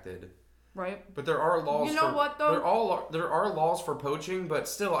protected. Right. But there are laws. You know what though? There are laws for poaching, but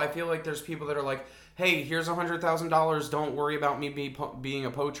still, I feel like there's people that are like, "Hey, here's $100,000. Don't worry about me being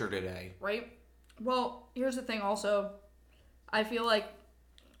a poacher today." Right. Well, here's the thing. Also, I feel like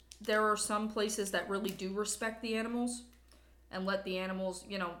there are some places that really do respect the animals and let the animals.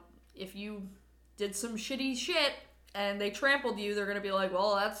 You know, if you did some shitty shit and they trampled you, they're gonna be like,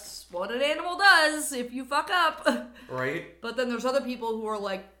 "Well, that's what an animal does if you fuck up." Right. But then there's other people who are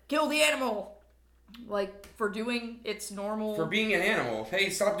like, kill the animal, like for doing its normal. For being an animal. Hey,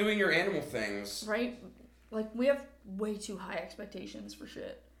 stop doing your animal things. Right? Like we have way too high expectations for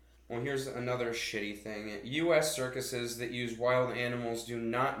shit. Well, here's another shitty thing. U.S. circuses that use wild animals do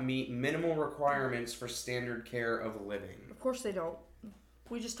not meet minimal requirements for standard care of living. Of course they don't.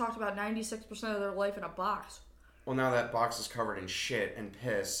 We just talked about 96% of their life in a box. Well, now that box is covered in shit and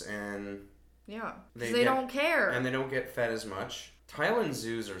piss, and yeah, they don't care, and they don't get fed as much. Thailand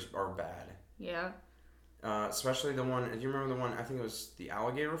zoos are bad. Yeah. Especially the one. Do you remember the one? I think it was the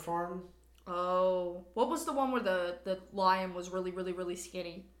alligator farm. Oh, what was the one where the lion was really, really, really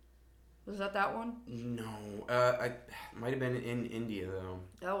skinny? Was that one? No, I might have been in India though.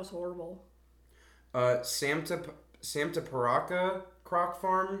 That was horrible. Samtaparaka Croc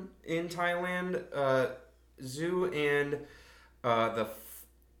Farm in Thailand zoo, and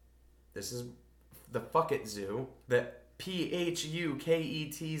this is the Fuck It Zoo, the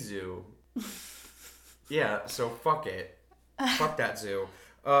PHUKET zoo. Yeah, so fuck it. Fuck that zoo.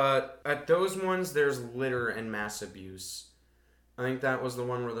 At those ones, there's litter and mass abuse. I think that was the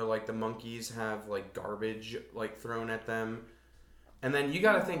one where they're like the monkeys have like garbage like thrown at them. And then you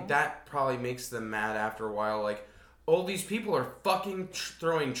gotta think that probably makes them mad after a while. Like, all these people are fucking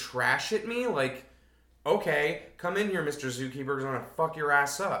throwing trash at me. Like, okay, come in here, Mr. Zookeeper, 'cause I'm gonna fuck your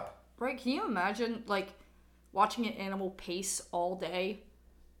ass up. Right, can you imagine, like, watching an animal pace all day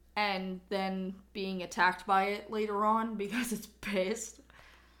and then being attacked by it later on because it's pissed?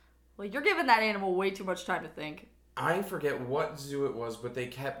 Like, you're giving that animal way too much time to think. I forget what zoo it was, but they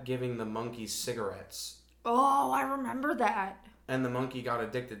kept giving the monkeys cigarettes. Oh, I remember that. And the monkey got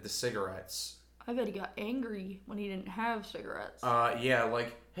addicted to cigarettes. I bet he got angry when he didn't have cigarettes. Yeah,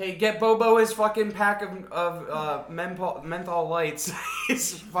 like, hey, get Bobo his fucking pack of menthol lights.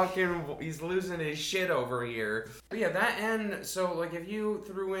 He's losing his shit over here. But yeah, that and so like if you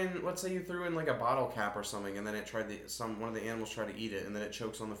threw in, let's say you threw in like a bottle cap or something, and then one of the animals tried to eat it, and then it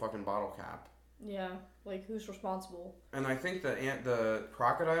chokes on the fucking bottle cap. Yeah, like who's responsible? And I think the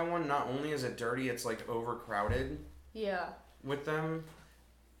crocodile one, not only is it dirty, it's like overcrowded. Yeah. With them.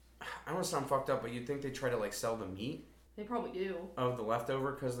 I don't want to sound fucked up, but you'd think they try to like sell the meat. They probably do. Of the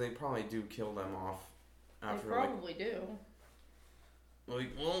leftover, because they probably do kill them off. After, they probably do.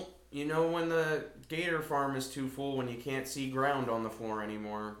 Like, well, you know when the gator farm is too full, when you can't see ground on the floor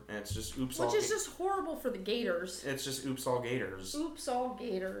anymore, and it's just oops all... Which is just horrible for the gators. It's just oops all gators. Oops all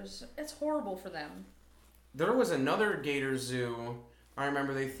gators. It's horrible for them. There was another gator zoo. I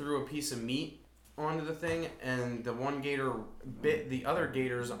remember they threw a piece of meat onto the thing, and the one gator bit the other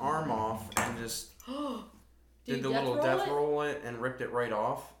gator's arm off and just did the little death roll it and ripped it right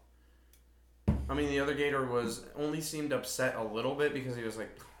off. I mean, the other gator only seemed upset a little bit because he was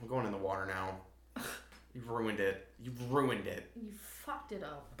like, I'm going in the water now. You've ruined it. You've ruined it. You fucked it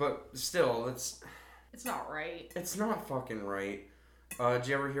up. But still, it's not right. It's not fucking right. Did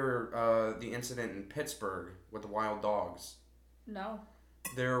you ever hear the incident in Pittsburgh with the wild dogs? No.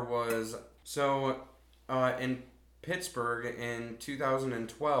 There was... So, in Pittsburgh in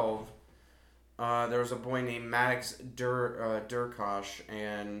 2012, there was a boy named Maddox Durkosh,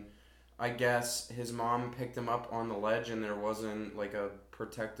 and I guess his mom picked him up on the ledge, and there wasn't like a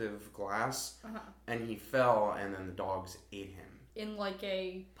protective glass, and he fell, and then the dogs ate him. In like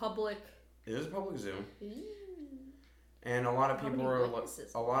a public... It is a public zoo. And a lot of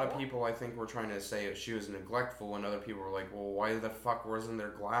people I think were trying to say she was neglectful, and other people were like, well, why the fuck wasn't there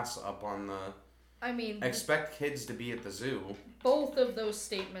glass up on the... I mean... Expect kids to be at the zoo. Both of those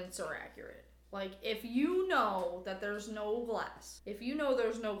statements are accurate. Like, if you know that there's no glass,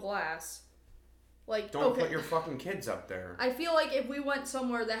 like, Don't put your fucking kids up there. I feel like if we went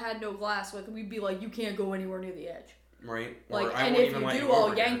somewhere that had no glass, like, we'd be like, you can't go anywhere near the edge. Right? Like, or I and won't if even you let do,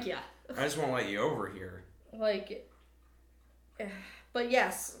 I'll yank you. I just won't let you over here. Like, but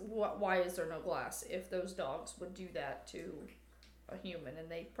yes, why is there no glass if those dogs would do that to a human?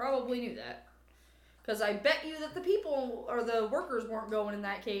 And they probably knew that. Because I bet you that the people or the workers weren't going in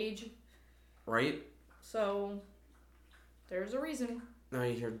that cage. Right? So, there's a reason. Now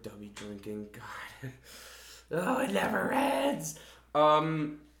you hear Dubby drinking. God. Oh, it never ends.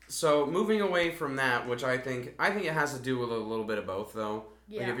 So moving away from that, which I think it has to do with a little bit of both, though.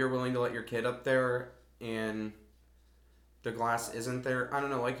 Yeah. Like, if you're willing to let your kid up there and the glass isn't there, I don't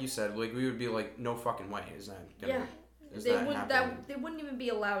know, like you said, like, we would be like, no fucking way is that gonna, is they that would happening? they wouldn't even be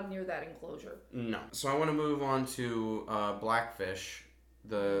allowed near that enclosure. No. So I want to move on to Blackfish,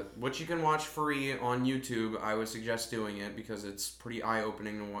 which you can watch free on YouTube. I would suggest doing it because it's pretty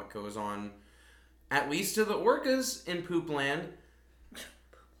eye-opening to what goes on, at least to the orcas in Poop Land.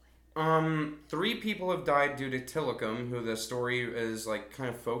 3 people have died due to Tilikum, who the story is like kind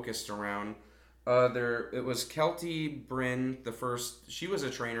of focused around. It was Kelty Bryn, the first. She was a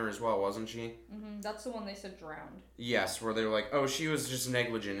trainer as well, wasn't she? Mm-hmm. That's the one they said drowned. Yes, where they were like, oh, she was just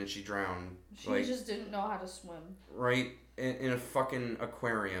negligent and she drowned. She just didn't know how to swim. Right, in a fucking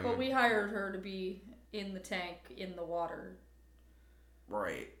aquarium. But we hired her to be in the tank in the water.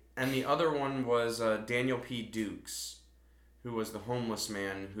 Right, and the other one was Daniel P. Dukes, who was the homeless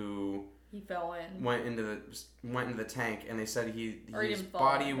man who he fell in, went into the tank, and they said his fall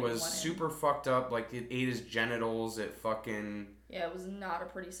body in, was super fucked up. Like, it ate his genitals. It fucking it was not a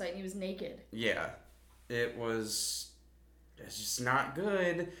pretty sight. And he was naked. Yeah, it's just not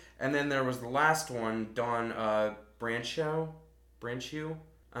good. And then there was the last one, Dawn Brancheau.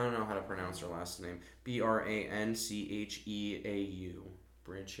 I don't know how to pronounce her last name. Brancheau.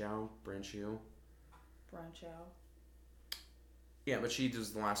 Brancheau. Yeah, but she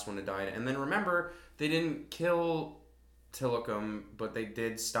was the last one to die. And then remember, they didn't kill Tilikum, but they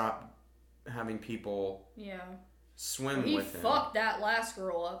did stop having people swim with him. He fucked that last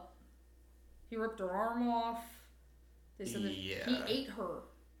girl up. He ripped her arm off. They said that he ate her.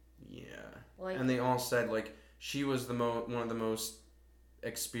 Yeah. Like, and they all said, like, she was one of the most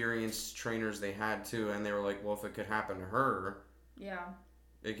experienced trainers they had, too. And they were like, well, if it could happen to her,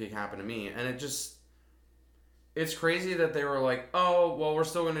 it could happen to me. And it just... It's crazy that they were like, oh, well, we're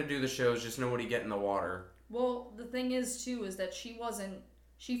still going to do the shows, just nobody get in the water. Well, the thing is, too, is that she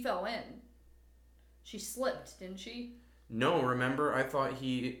fell in. She slipped, didn't she? No, remember? I thought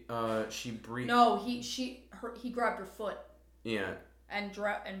she breathed. No, he grabbed her foot. Yeah. And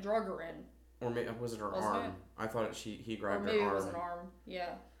drug her in. Or maybe, was it her arm? I thought he grabbed her arm. Maybe it was an arm,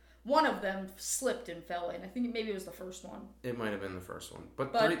 yeah. One of them slipped and fell in. I think maybe it was the first one. It might have been the first one.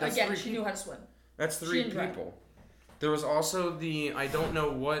 But again, she knew how to swim. That's 3 people. There was also I don't know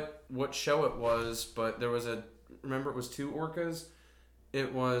what show it was, but there was remember it was 2 orcas?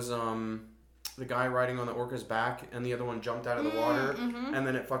 It was the guy riding on the orca's back, and the other one jumped out of the water, and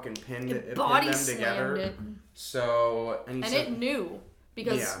then it fucking pinned them together. It. So, and it knew,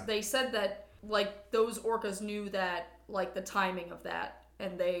 because they said that, like, those orcas knew that, like, the timing of that,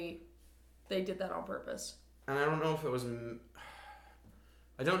 and they did that on purpose. And I don't know if it was...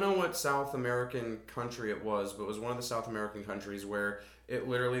 I don't know what South American country it was, but it was one of the South American countries where it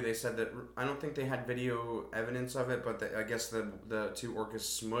literally, they said that, I don't think they had video evidence of it, but I guess the 2 orcas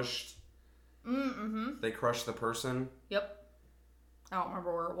smushed. They crushed the person. Yep. I don't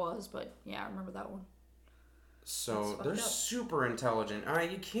remember where it was, but yeah, I remember that one. So they're super intelligent.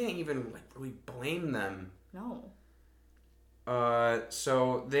 You can't even really blame them. No.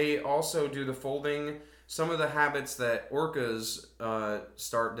 So they also do the folding. Some of the habits that orcas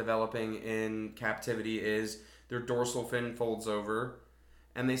start developing in captivity is their dorsal fin folds over,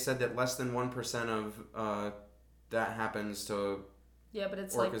 and they said that less than 1% of that happens to but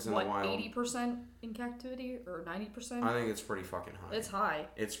it's orcas in the wild. 80% in captivity or 90%? I think it's pretty fucking high. It's high.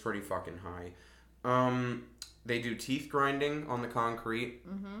 It's pretty fucking high. They do teeth grinding on the concrete,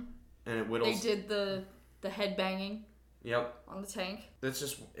 and it whittles. They did the head banging. Yep. On the tank.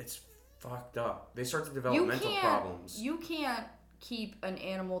 It's fucked up. They start to develop mental problems. You can't keep an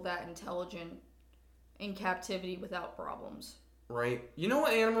animal that intelligent in captivity without problems. Right? You know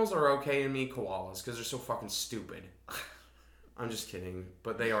what animals are okay to me? Koalas, because they're so fucking stupid. I'm just kidding,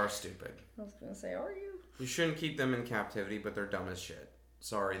 but they are stupid. I was gonna say, are you? You shouldn't keep them in captivity, but they're dumb as shit.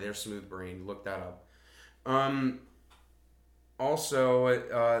 Sorry, they're smooth-brained. Look that up.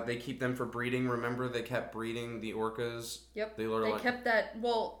 Also, they keep them for breeding. Remember, they kept breeding the orcas? Yep. They kept that.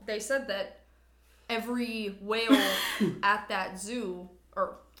 Well, they said that every whale at that zoo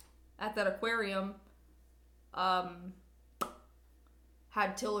or at that aquarium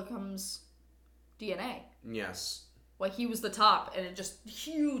had Tilikum's DNA. Yes. Like, he was the top, and it just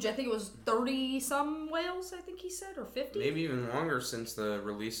huge. I think it was 30-some whales, I think he said, or 50? Maybe even longer since the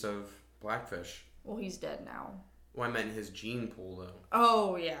release of Blackfish. Well, he's dead now. Well, I meant his gene pool, though.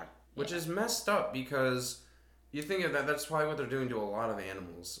 Oh, yeah. Which is messed up, because you think of that, that's probably what they're doing to a lot of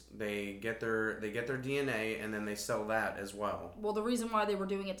animals. They get their DNA, and then they sell that as well. Well, the reason why they were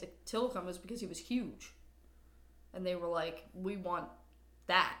doing it to Tilikum is because he was huge. And they were like, we want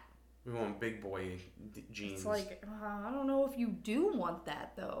that. We want big boy genes. It's like, I don't know if you do want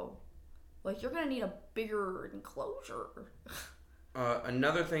that, though. Like, you're going to need a bigger enclosure.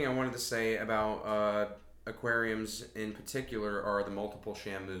 Another thing I wanted to say about aquariums in particular are the multiple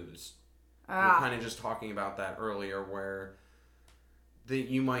shamus. We were kind of just talking about that earlier, where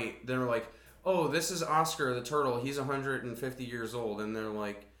they're like, oh, this is Oscar the turtle, he's 150 years old, and they're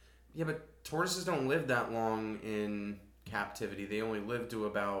like, yeah, but tortoises don't live that long in captivity. They only live to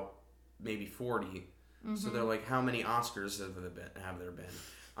about maybe 40. Mm-hmm. So they're like, how many Oscars have there been?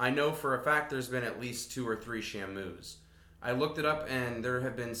 I know for a fact there's been at least 2 or 3 shamus. I looked it up, and there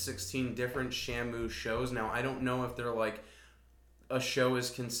have been 16 different shamu shows. Now, I don't know if they're like, a show is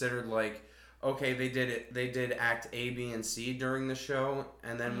considered like, okay, they did act A, B, and C during the show,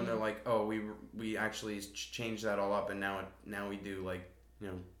 and then when they're like, oh, we actually changed that all up, and now we do like,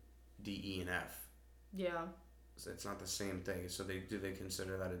 D, E, and F. Yeah. So it's not the same thing. So do they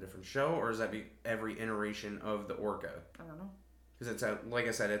consider that a different show, or is that every iteration of the orca? I don't know. Because it's like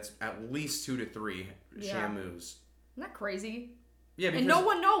I said, it's at least 2 to 3 shamus. Isn't that crazy? Yeah, because and no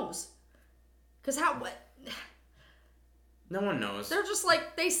one knows. Because no one knows. They're just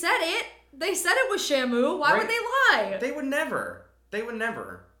like, they said it. They said it was Shamu. Why would they lie? They would never.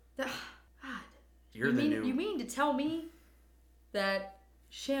 God. You mean to tell me that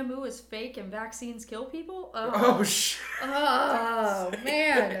Shamu is fake and vaccines kill people? Oh shit. Oh,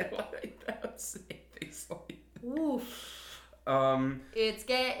 man. Oof. It's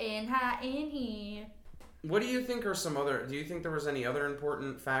getting hot in here. What do you think are do you think there was any other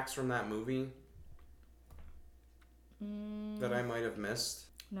important facts from that movie that I might have missed?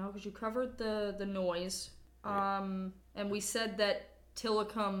 No, because you covered the noise. And we said that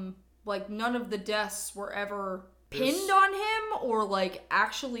Tilikum, like, none of the deaths were ever pinned on him or, like,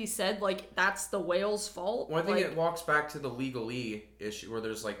 actually said, like, that's the whale's fault. Well, I think it walks back to the legalese issue where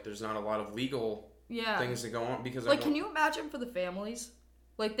there's not a lot of legal things that go on. Because can you imagine for the families?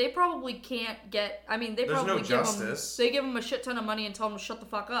 Like, they probably can't get... I mean, they there's probably no justice. They give them a shit ton of money and tell them to shut the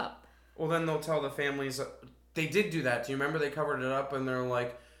fuck up. Well, then they'll tell the families... They did do that. Do you remember they covered it up and they're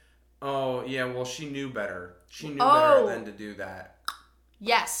like, oh, yeah, well, she knew better. She knew better than to do that.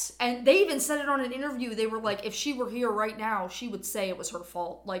 Yes. And they even said it on an interview. They were like, if she were here right now, she would say it was her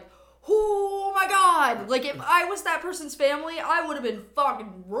fault. Like, oh my God. Like, if I was that person's family, I would have been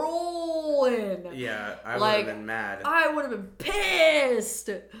fucking rolling. Yeah, I would have been mad. I would have been pissed.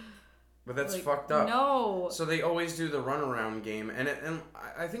 But that's fucked up. No. So they always do the runaround game, and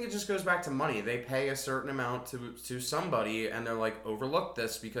I think it just goes back to money. They pay a certain amount to somebody, and they're like, overlook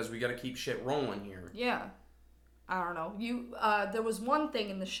this because we got to keep shit rolling here. Yeah. I don't know. There was one thing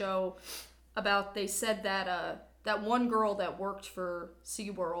in the show about, they said that that one girl that worked for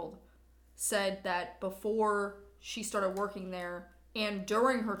SeaWorld said that before she started working there and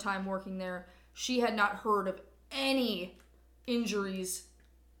during her time working there, she had not heard of any injuries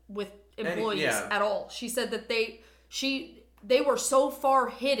with employees at all. She said that they were so far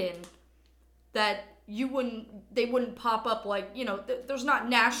hidden that they wouldn't pop up, like, there's not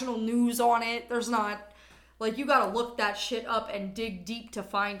national news on it. There's not, like, you gotta look that shit up and dig deep to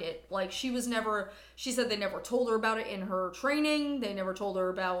find it. Like, she said they never told her about it in her training. They never told her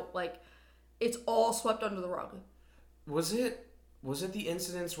about, like, it's all swept under the rug. Was it the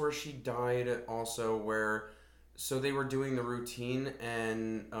incidents where she died also where, so they were doing the routine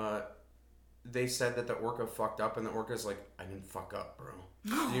and they said that the orca fucked up and the orca's like, I didn't fuck up, bro.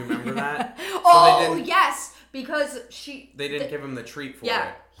 Do you remember that? Yes, because they didn't give him the treat for it.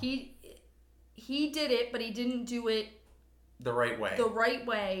 Yeah, he did it, but he didn't do it the right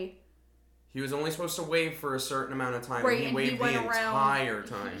way. He was only supposed to wave for a certain amount of time, and he waved the entire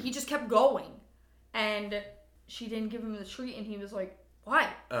time. He just kept going, and she didn't give him the treat, and he was like, why?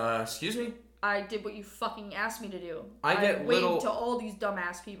 Excuse me? I did what you fucking asked me to do. I waved to all these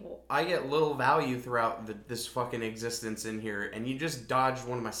dumbass people. I get little value throughout this fucking existence in here, and you just dodged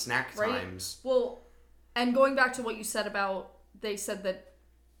one of my snack times. Well, and going back to what you said about, they said that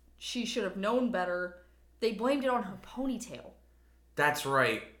she should have known better. They blamed it on her ponytail. That's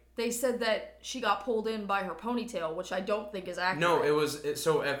right. They said that she got pulled in by her ponytail, which I don't think is accurate. No,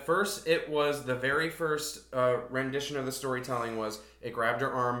 so at first it was the very first rendition of the storytelling was it grabbed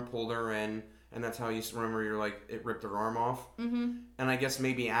her arm, pulled her in, and that's how you remember you're like, it ripped her arm off. Mm-hmm. And I guess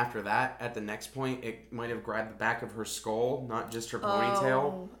maybe after that, at the next point, it might have grabbed the back of her skull, not just her ponytail.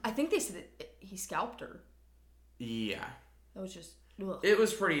 Oh, I think they said he scalped her. Yeah. That was just... Ugh. It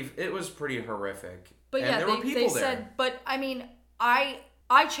was pretty horrific. But and yeah, there were people they there. said... But, I mean, I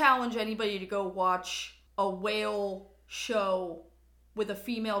challenge anybody to go watch a whale show with a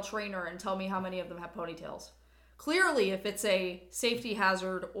female trainer and tell me how many of them have ponytails. Clearly, if it's a safety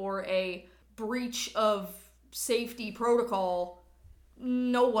hazard or a breach of safety protocol,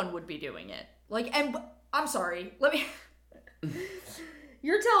 no one would be doing it. Like, and I'm sorry, let me...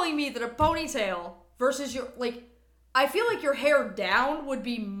 You're telling me that a ponytail versus your, like, I feel like your hair down would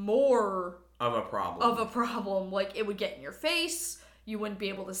be more... Of a problem. Like, it would get in your face, you wouldn't be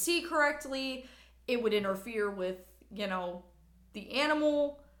able to see correctly, it would interfere with, you know, the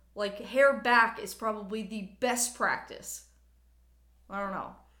animal. Like, hair back is probably the best practice. I don't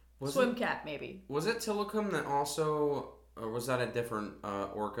know. Swim cap, maybe. Was it Tilikum that also, or was that a different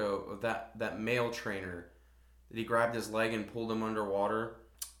orca, that male trainer, that he grabbed his leg and pulled him underwater?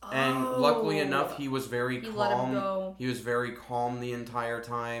 And luckily enough, he was very calm. Let him go. He was very calm the entire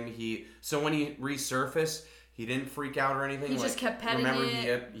time. So when he resurfaced, he didn't freak out or anything. He just kept petting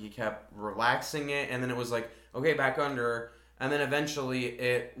it. He kept relaxing it, and then it was like, okay, back under. And then eventually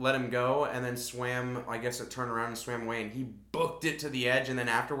it let him go and then swam, I guess it turned around and swam away and he booked it to the edge and then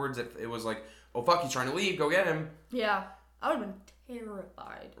afterwards it was like, oh fuck, he's trying to leave, go get him. Yeah, I would have been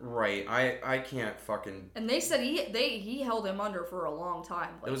terrified. Right, I can't fucking... And they said he held him under for a long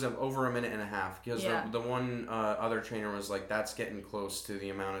time. Like, it was over a minute and a half because the one other trainer was like, that's getting close to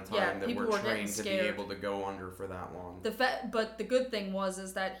the amount of time that we're trained to be able to go under for that long. But the good thing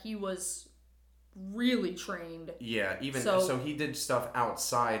is that he was... really trained. Yeah, even so he did stuff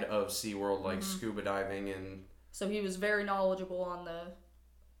outside of SeaWorld like scuba diving and so he was very knowledgeable on the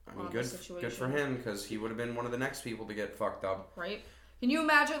good for him because he would have been one of the next people to get fucked up. Right? Can you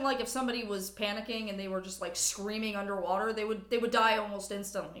imagine like if somebody was panicking and they were just like screaming underwater, they would die almost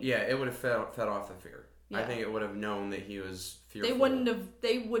instantly. Yeah, it would have fed off the fear. Yeah. I think it would have known that he was fearful.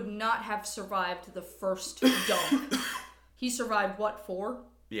 They would not have survived the first dunk. He survived what, 4?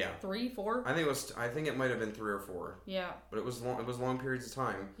 Yeah. 3, 4? I think it might have been 3 or 4. Yeah. But it was long periods of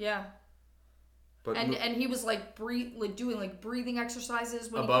time. Yeah. But and he was like doing like breathing exercises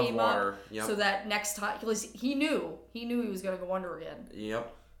when above he came water. up. Yep. So that next time, because he knew he was gonna go under again.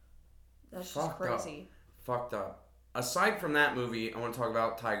 Yep. That's just crazy. Fucked up. Aside from that movie, I want to talk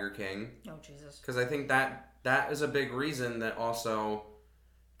about Tiger King. Oh Jesus. Because I think that is a big reason that also.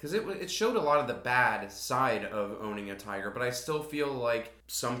 Because it showed a lot of the bad side of owning a tiger, but I still feel like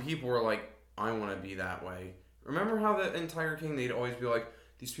some people were like, I want to be that way. Remember how in Tiger King they'd always be like,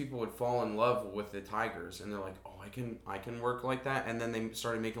 these people would fall in love with the tigers, and they're like, oh, I can work like that, and then they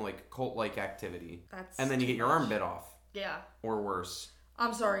started making like cult-like activity, and then you get your arm bit off. Yeah. Or worse.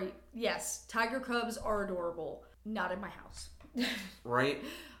 I'm sorry. Yes, tiger cubs are adorable. Not in my house. Right?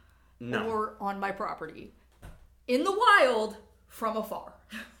 No. Or on my property. In the wild, from afar.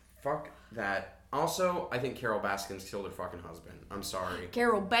 Fuck that. Also, I think Carol Baskins killed her fucking husband. I'm sorry.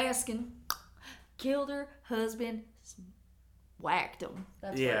 Carol Baskin killed her husband, whacked him.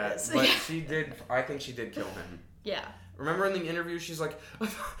 That's what it is. But she did. I think she did kill him. Yeah. Remember in the interview, she's like,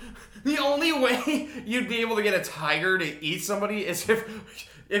 the only way you'd be able to get a tiger to eat somebody is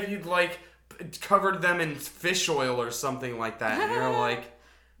if you'd like covered them in fish oil or something like that. And you're like,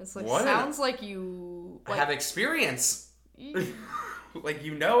 it's like what? Sounds like you have experience. Like,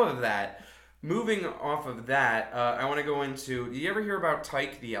 you know of that. Moving off of that, I want to go into... Do you ever hear about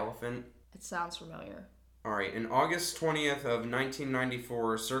Tyke the elephant? It sounds familiar. Alright, in August 20th of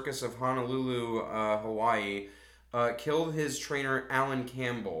 1994, Circus of Honolulu, Hawaii, killed his trainer Alan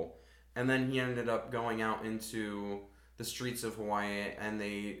Campbell. And then he ended up going out into the streets of Hawaii, and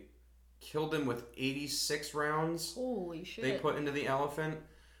they killed him with 86 rounds. Holy shit. They put into the elephant.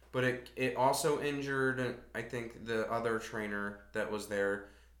 But it also injured, I think, the other trainer that was there.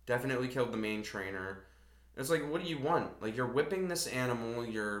 Definitely killed the main trainer. It's like, what do you want? Like, you're whipping this animal.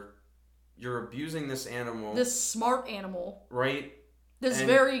 You're abusing this animal. This smart animal. Right? This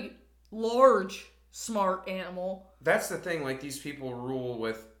very large, smart animal. That's the thing. Like, these people rule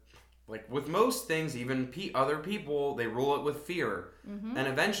with... Like, with most things, even other people, they rule it with fear. Mm-hmm. And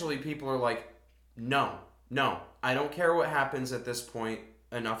eventually people are like, no. I don't care what happens at this point.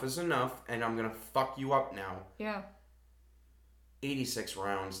 Enough is enough, and I'm gonna fuck you up now. Yeah. 86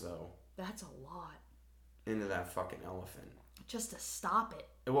 rounds, though. That's a lot. Into that fucking elephant. Just to stop it.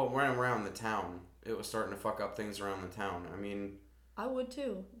 Well, it went around the town. It was starting to fuck up things around the town. I mean... I would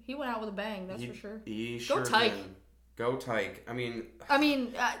too. He went out with a bang, that's for sure. He Go sure Tyke. did. Go Tyke. I mean,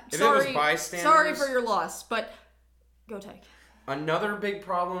 if sorry, it was bystanders, sorry for your loss, but go Tyke. Another big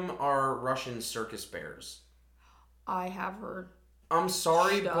problem are Russian circus bears. I have heard. I'm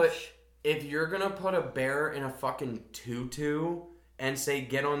sorry, stuff. but if you're gonna put a bear in a fucking tutu and say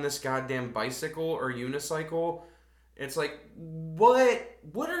get on this goddamn bicycle or unicycle, it's like, what?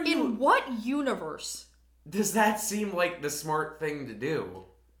 What are you? In what universe? Does that seem like the smart thing to do?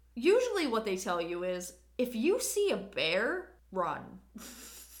 Usually what they tell you is, if you see a bear, run.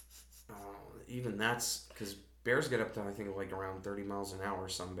 Even that's... Because bears get up to, I think, like around 30 miles an hour,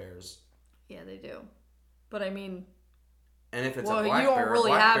 some bears. Yeah, they do. But I mean... And if it's well, a black you don't bear, really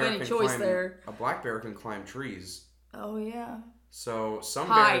a black have bear any can choice climb, there. A black bear can climb trees. Oh, yeah. So some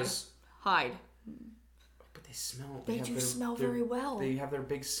Hide. bears... Hide. But they smell... They do smell very well. They have their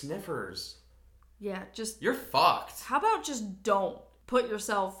big sniffers. Yeah, just... You're fucked. How about just don't put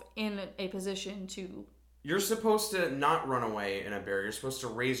yourself in a position to... You're supposed to not run away in a bear. You're supposed to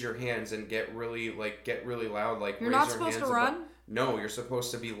raise your hands and get really loud. Like You're raise not your supposed hands to run? No, you're supposed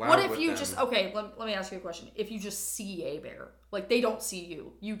to be loud. What if with you them. just... Okay, let me ask you a question. If you just see a bear, like they don't see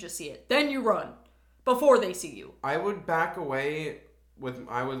you, you just see it, then you run before they see you. I would back away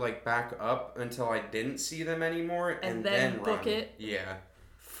I would like back up until I didn't see them anymore and then book run. it? Yeah.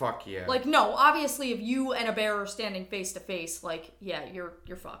 Fuck yeah. Like, no, obviously if you and a bear are standing face to face, like, yeah, you're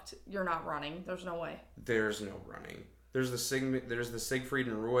fucked. You're not running. There's no way. There's no running. There's the Siegfried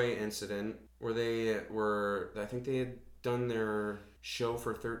and Roy incident where I think they had done their show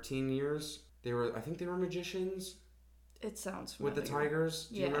for 13 years. I think they were magicians. It sounds familiar. With the tigers.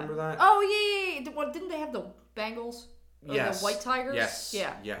 Do you remember that? Oh, yeah. What, didn't they have the bangles? Or yes. the white tigers? Yes.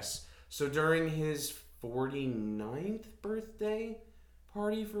 Yeah. Yes. So during his 49th birthday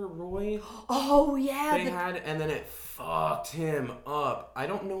party for Roy. Oh, yeah. They had, and then it fucked him up. I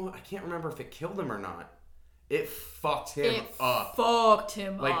don't know. I can't remember if it killed him or not. It fucked him up. Fucked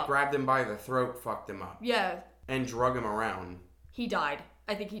him up. Like grabbed him by the throat, fucked him up. Yeah. And drug him around. He died.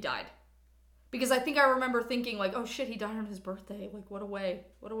 I think he died. Because I think I remember thinking like, oh shit, he died on his birthday. Like, what a way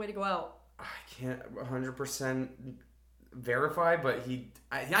to go out. I can't 100% verify, but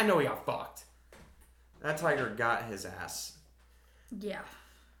I know he got fucked. That tiger got his ass. Yeah.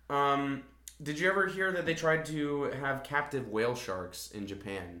 Did you ever hear that they tried to have captive whale sharks in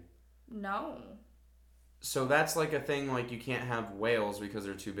Japan? No. So that's like a thing, like you can't have whales because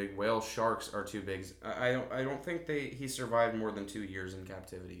they're too big. Whale sharks are too big. I don't think he survived more than 2 years in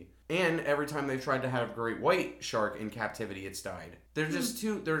captivity. And every time they've tried to have a great white shark in captivity, it's died. They're just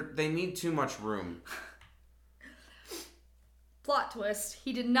they need too much room. Plot twist,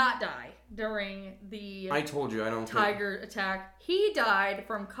 he did not die during the I told you, I don't tiger attack. He died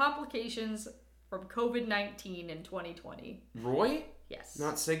from complications from COVID-19 in 2020. Roy? Yes.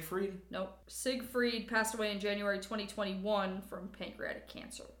 Not Siegfried? Nope. Siegfried passed away in January 2021 from pancreatic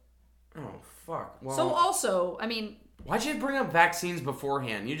cancer. Oh, fuck. Well, So also, I mean... Why'd you bring up vaccines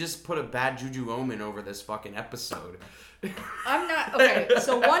beforehand? You just put a bad juju omen over this fucking episode. I'm not... Okay,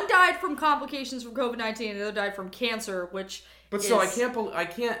 so one died from complications from COVID-19 and the other died from cancer, which But still, I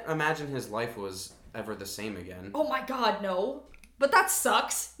can't imagine his life was ever the same again. Oh my god, no. But that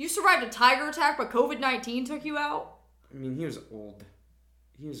sucks. You survived a tiger attack, but COVID-19 took you out? I mean, he was old.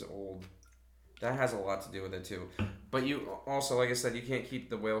 He was old. That has a lot to do with it too. But you also, like I said, you can't keep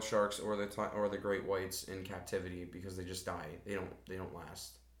the whale sharks or the great whites in captivity because they just die. They don't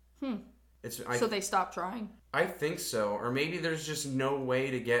last. So they stopped trying. I think so, or maybe there's just no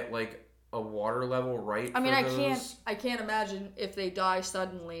way to get like a water level right. I mean, those. I can't imagine if they die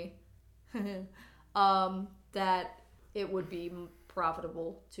suddenly, that it would be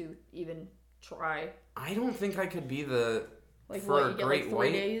profitable to even try. I don't think I could be for you a get great 3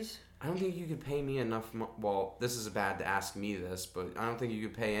 white. days? I don't think you could pay me enough. Well, this is bad to ask me this, but I don't think you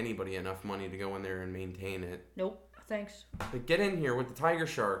could pay anybody enough money to go in there and maintain it. Nope. Thanks. But get in here with the tiger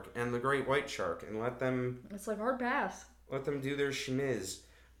shark and the great white shark and let them. It's like hard pass. Let them do their shmiz.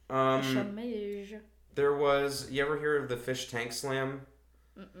 Shamage. There was. You ever hear of the fish tank slam?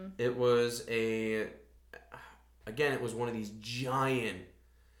 Mm-mm. It was Again, it was one of these giant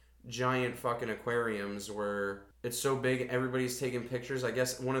fucking aquariums where it's so big everybody's taking pictures. I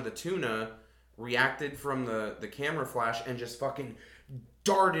guess one of the tuna reacted from the camera flash and just fucking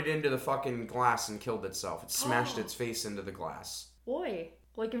darted into the fucking glass and killed itself. It smashed its face into the glass. Boy.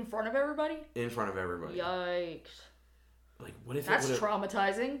 Like in front of everybody? In front of everybody. Yikes. Like, what if That's it would've...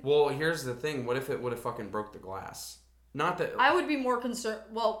 traumatizing. Well, here's the thing. What if it would have fucking broke the glass? Not that... I would be more concerned...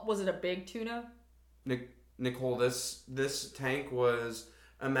 Well, was it a big tuna? Nicole, this tank was...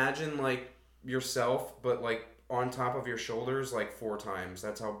 Imagine like yourself, but like on top of your shoulders, like 4 times.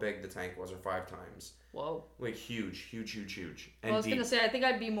 That's how big the tank was, or 5 times. Whoa. Like huge. And I was deep. gonna say, I think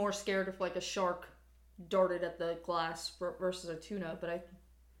I'd be more scared if like a shark darted at the glass versus a tuna, but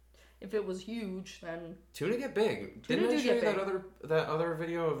if it was huge, then Tuna get big. Tuna Didn't I do show you get that other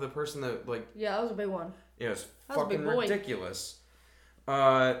video of the person that like? yeah, that was a big one. Yeah, it was That was a fucking big boy. ridiculous.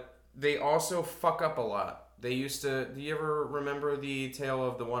 They also fuck up a lot. They used to. Do you ever remember the tale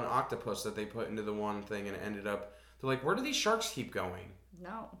of the one octopus that they put into the one thing and it ended up? They're like, where do these sharks keep going?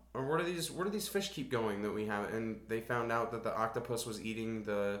 No. Or where do these fish keep going that we have? And they found out that the octopus was eating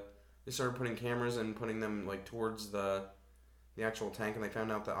the. They started putting cameras and putting them like towards the actual tank, and they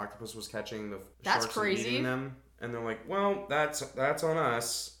found out the octopus was catching the That's sharks crazy. and eating them. And they're like, well, that's on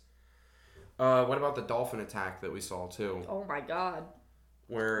us. What about the dolphin attack that we saw too? Oh my god.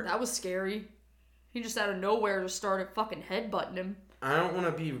 Where That was scary. He just out of nowhere just started fucking headbutting him. I don't want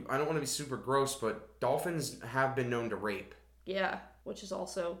to be super gross, but dolphins have been known to rape. Yeah, which is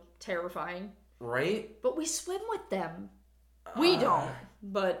also terrifying. Right? But we swim with them. We don't,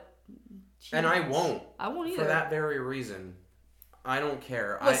 but And I humans. won't. I won't either. For that very reason. I don't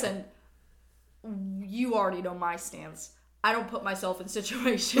care. Listen, you already know my stance. I don't put myself in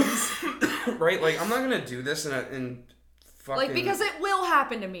situations. Right? Like, I'm not going to do this in fucking... Like, because it will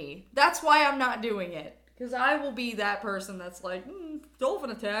happen to me. That's why I'm not doing it. Because I will be that person that's like, dolphin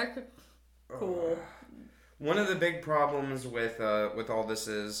attack. Cool. One of the big problems with all this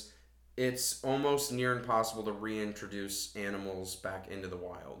is it's almost near impossible to reintroduce animals back into the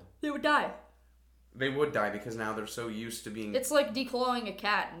wild. They would die. They would die because now they're so used to being... It's like declawing a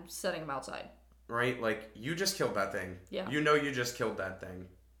cat and setting him outside. Right? Like, you just killed that thing. Yeah. You know you just killed that thing.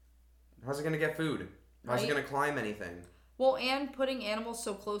 How's it going to get food? How's it Right. going to climb anything? Well, and putting animals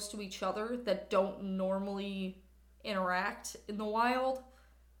so close to each other that don't normally interact in the wild.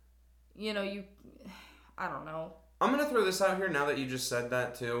 You know, I don't know. I'm going to throw this out here now that you just said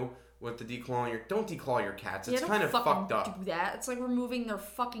that too. With the declawing don't declaw your cats. It's Yeah, kind don't of fucking fucked up. do that. It's like removing their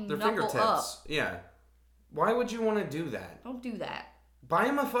fucking Their knuckle fingertips. up. Yeah. Why would you want to do that? Don't do that. Buy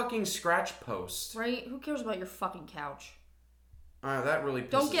him a fucking scratch post. Right? Who cares about your fucking couch? That really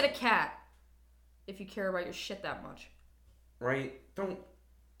pisses... Don't get a cat if you care about your shit that much. Right?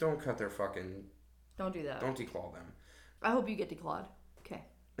 Don't cut their fucking... Don't do that. Don't declaw them. I hope you get declawed. Okay.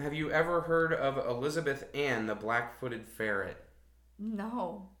 Have you ever heard of Elizabeth Ann, the black-footed ferret?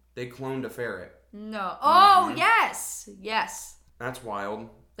 No. They cloned a ferret. No. Oh, yes! Yes. That's wild.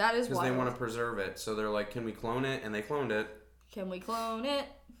 That is Because wild. they want to preserve it. So they're like, can we clone it? And they cloned it. Can we clone it?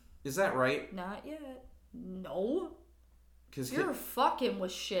 Is that right? Not yet. No. Because You're fucking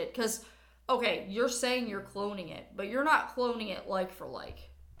with shit. Because, okay, you're saying you're cloning it, but you're not cloning it like for like.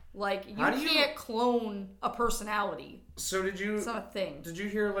 Like, you can't clone a personality. So did you... It's not a thing. Did you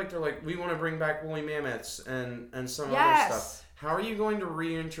hear, like, they're like, we want to bring back woolly mammoths and some Yes. other stuff. How are you going to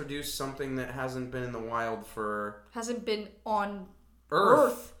reintroduce something that hasn't been in the wild for... Hasn't been on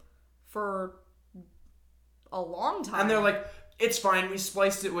Earth for a long time. And they're like, it's fine, we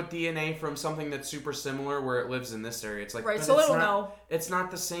spliced it with DNA from something that's super similar where it lives in this area. It's like, right, but so it's it'll not, know. It's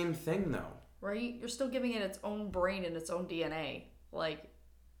not the same thing, though. Right? You're still giving it its own brain and its own DNA. Like,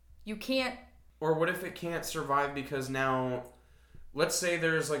 you can't... Or what if it can't survive because now... Let's say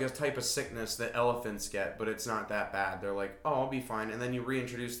there's like a type of sickness that elephants get, but it's not that bad. They're like, oh, I'll be fine. And then you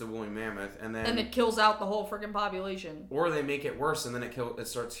reintroduce the woolly mammoth, and then... And it kills out the whole freaking population. Or they make it worse, and then it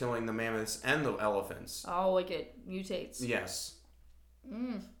starts killing the mammoths and the elephants. Oh, like it mutates. Yes.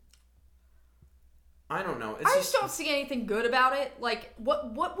 Mm. I don't know. I just don't see anything good about it. Like,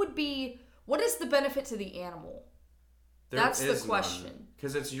 what is the benefit to the animal? That's the question.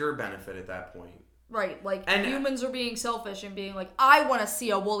 Because it's your benefit at that point. Right, like, And humans are being selfish and being like, I want to see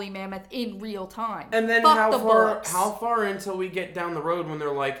a woolly mammoth in real time. And then Fuck how the far books. how far until we get down the road when they're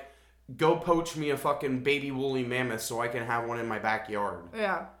like, go poach me a fucking baby woolly mammoth so I can have one in my backyard.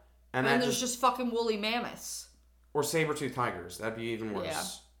 Yeah. And then that there's just fucking woolly mammoths. Or saber-toothed tigers. That'd be even worse. Yeah.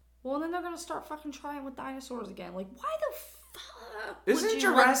 Well, and then they're gonna start fucking trying with dinosaurs again. Like, why the fuck Isn't would you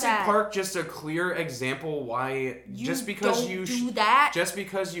want Jurassic that? Park just a clear example why just because don't you do that? just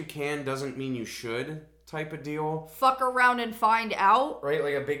because you can doesn't mean you should type of deal? Fuck around and find out. Right?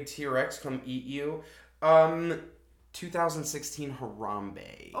 Like a big T-Rex come eat you. 2016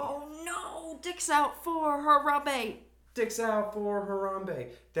 Harambe. Oh no, dicks out for Harambe. Dicks out for Harambe.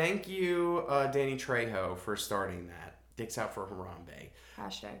 Thank you, Danny Trejo, for starting that. Dicks out for Harambe.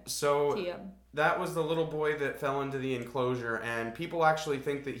 Hashtag. So TM. that was the little boy that fell into the enclosure, and people actually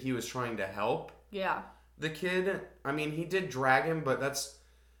think that he was trying to help Yeah. the kid. I mean, he did drag him, but that's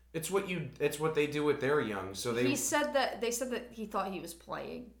It's what they do with their young. So they said that he thought he was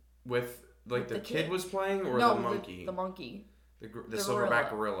playing with like the kid was playing or no, the monkey. The monkey. The silverback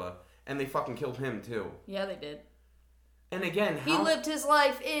gorilla. And they fucking killed him too. Yeah, they did. And again, he lived his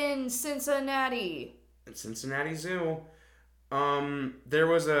life in Cincinnati. In Cincinnati Zoo. There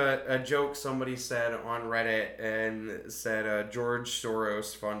was a joke somebody said on Reddit and said George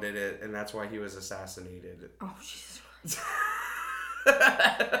Soros funded it and that's why he was assassinated. Oh, Jesus Christ.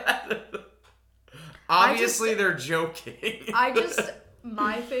 Obviously, they're joking.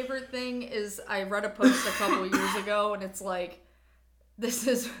 My favorite thing is I read a post a couple years ago and it's like, this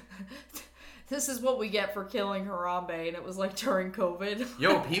is what we get for killing Harambe, and it was like during COVID.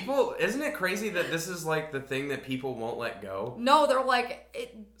 Yo, people, isn't it crazy that this is like the thing that people won't let go? No, they're like,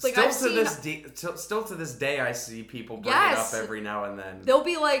 still to this day, I see people bring it up every now and then. They'll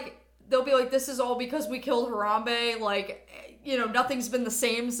be like, this is all because we killed Harambe. Like, nothing's been the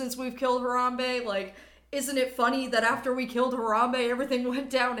same since we've killed Harambe. Like, isn't it funny that after we killed Harambe, everything went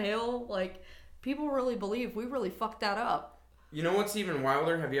downhill? Like, people really believe we really fucked that up. You know what's even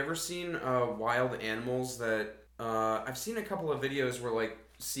wilder? Have you ever seen wild animals that... I've seen a couple of videos where, like,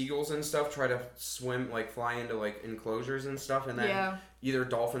 seagulls and stuff try to swim, like, fly into, like, enclosures and stuff, and then either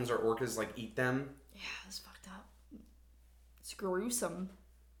dolphins or orcas, like, eat them. Yeah, that's fucked up. It's gruesome.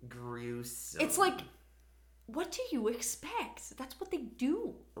 Gruesome. It's like, what do you expect? That's what they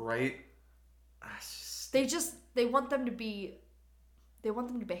do. Right? They want them to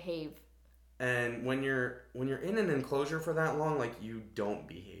behave. And when you're in an enclosure for that long, like, you don't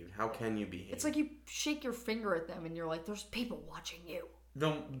behave. How can you behave? It's like you shake your finger at them and you're like, there's people watching you.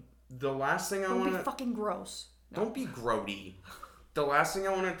 The last thing I want to... Don't be fucking gross. No. Don't be grody. The last thing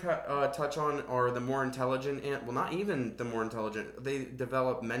I want to touch on are the more intelligent... well, not even the more intelligent. They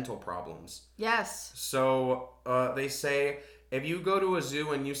develop mental problems. Yes. So, they say, if you go to a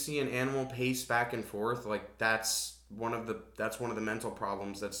zoo and you see an animal pace back and forth, like, that's one of the mental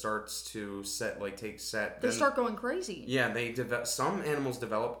problems that starts to take set. They start going crazy. Yeah, some animals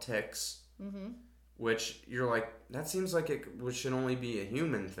develop tics, which you're like, that seems like it should only be a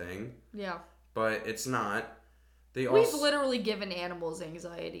human thing. Yeah, but it's not. We've literally given animals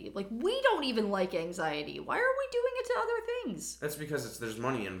anxiety. Like, we don't even like anxiety. Why are we doing it to other things? That's because there's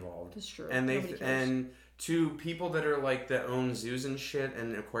money involved. That's true. And to people that are like that own zoos and shit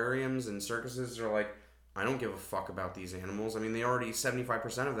and aquariums and circuses are like, I don't give a fuck about these animals. I mean,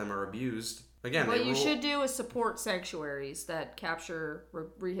 75% of them are abused. Again, what you should do is support sanctuaries that capture,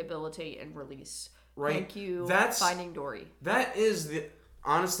 rehabilitate, and release. Right. Thank you, Finding Dory. That is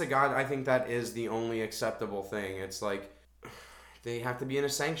honest to God, I think that is the only acceptable thing. It's like, they have to be in a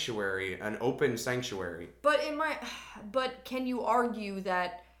sanctuary, an open sanctuary. But can you argue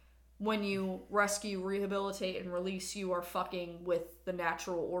that when you rescue, rehabilitate, and release, you are fucking with the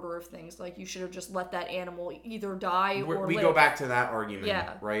natural order of things? Like, you should have just let that animal either die or we live. go back to that argument,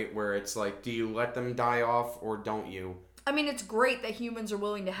 right? Where it's like, do you let them die off or don't you? I mean, it's great that humans are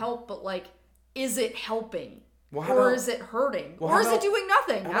willing to help, but, like, is it helping? Or is it hurting? Or is it doing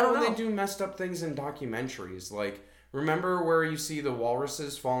nothing? I don't know. They do messed up things in documentaries. Like, remember where you see the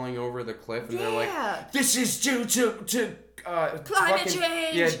walruses falling over the cliff and they're like, this is due to climate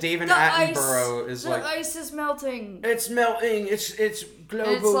change. Yeah, David Attenborough is like, the ice is melting. It's melting. It's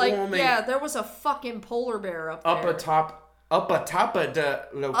global warming. Yeah, there was a fucking polar bear up there. Up atop of the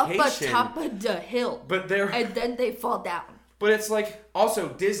location. Up atop of the hill. And then they fall down. But it's like, also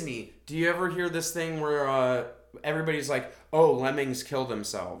Disney. Do you ever hear this thing where everybody's like, oh, lemmings kill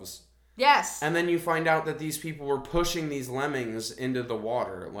themselves? Yes. And then you find out that these people were pushing these lemmings into the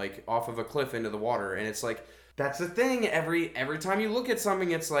water, like off of a cliff into the water. And it's like, that's the thing. Every time you look at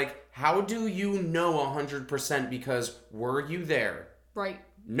something, it's like, how do you know 100% because were you there? Right.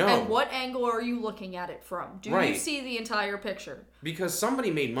 No. And what angle are you looking at it from? Do you see the entire picture? Because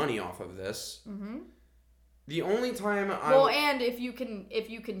somebody made money off of this. Mm-hmm. The only time and if you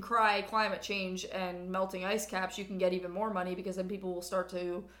can cry climate change and melting ice caps, you can get even more money because then people will start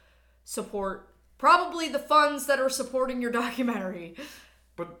to support probably the funds that are supporting your documentary.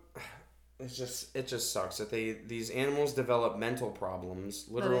 But it just sucks that these animals develop mental problems,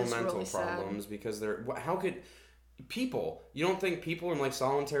 literal mental really problems, because they're how could people? You don't think people in like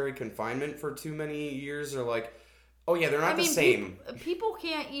solitary confinement for too many years are like, oh yeah, they're not the same. People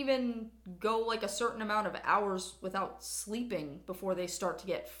can't even go like a certain amount of hours without sleeping before they start to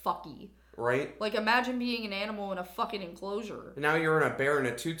get fucky. Right? Like, imagine being an animal in a fucking enclosure. And now you're in a bear in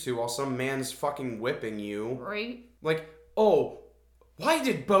a tutu while some man's fucking whipping you. Right? Like, oh, why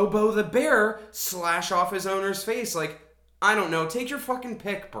did Bobo the bear slash off his owner's face? Like, I don't know. Take your fucking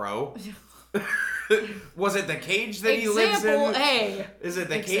pick, bro. Was it the cage that he lives in? Example A. Is it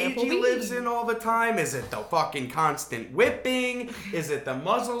the Example cage he B. lives in all the time? Is it the fucking constant whipping? Is it the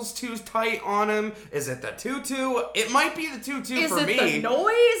muzzle's too tight on him? Is it the tutu? It might be the tutu for me. Is it the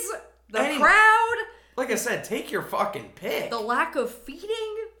noise? The crowd? Like I said, take your fucking pick. The lack of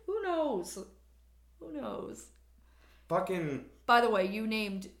feeding? Who knows? Who knows? Fucking... By the way, you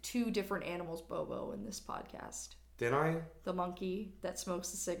named 2 different animals Bobo in this podcast. Did I? The monkey that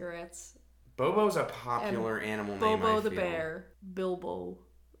smokes the cigarettes. Bobo's a popular animal name, Bobo I the feel. bear. Bilbo.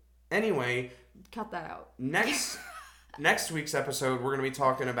 Anyway, Cut that out. next week's episode, we're going to be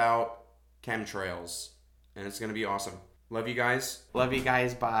talking about chemtrails. And it's going to be awesome. Love you guys. Love you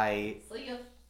guys. Bye. See ya.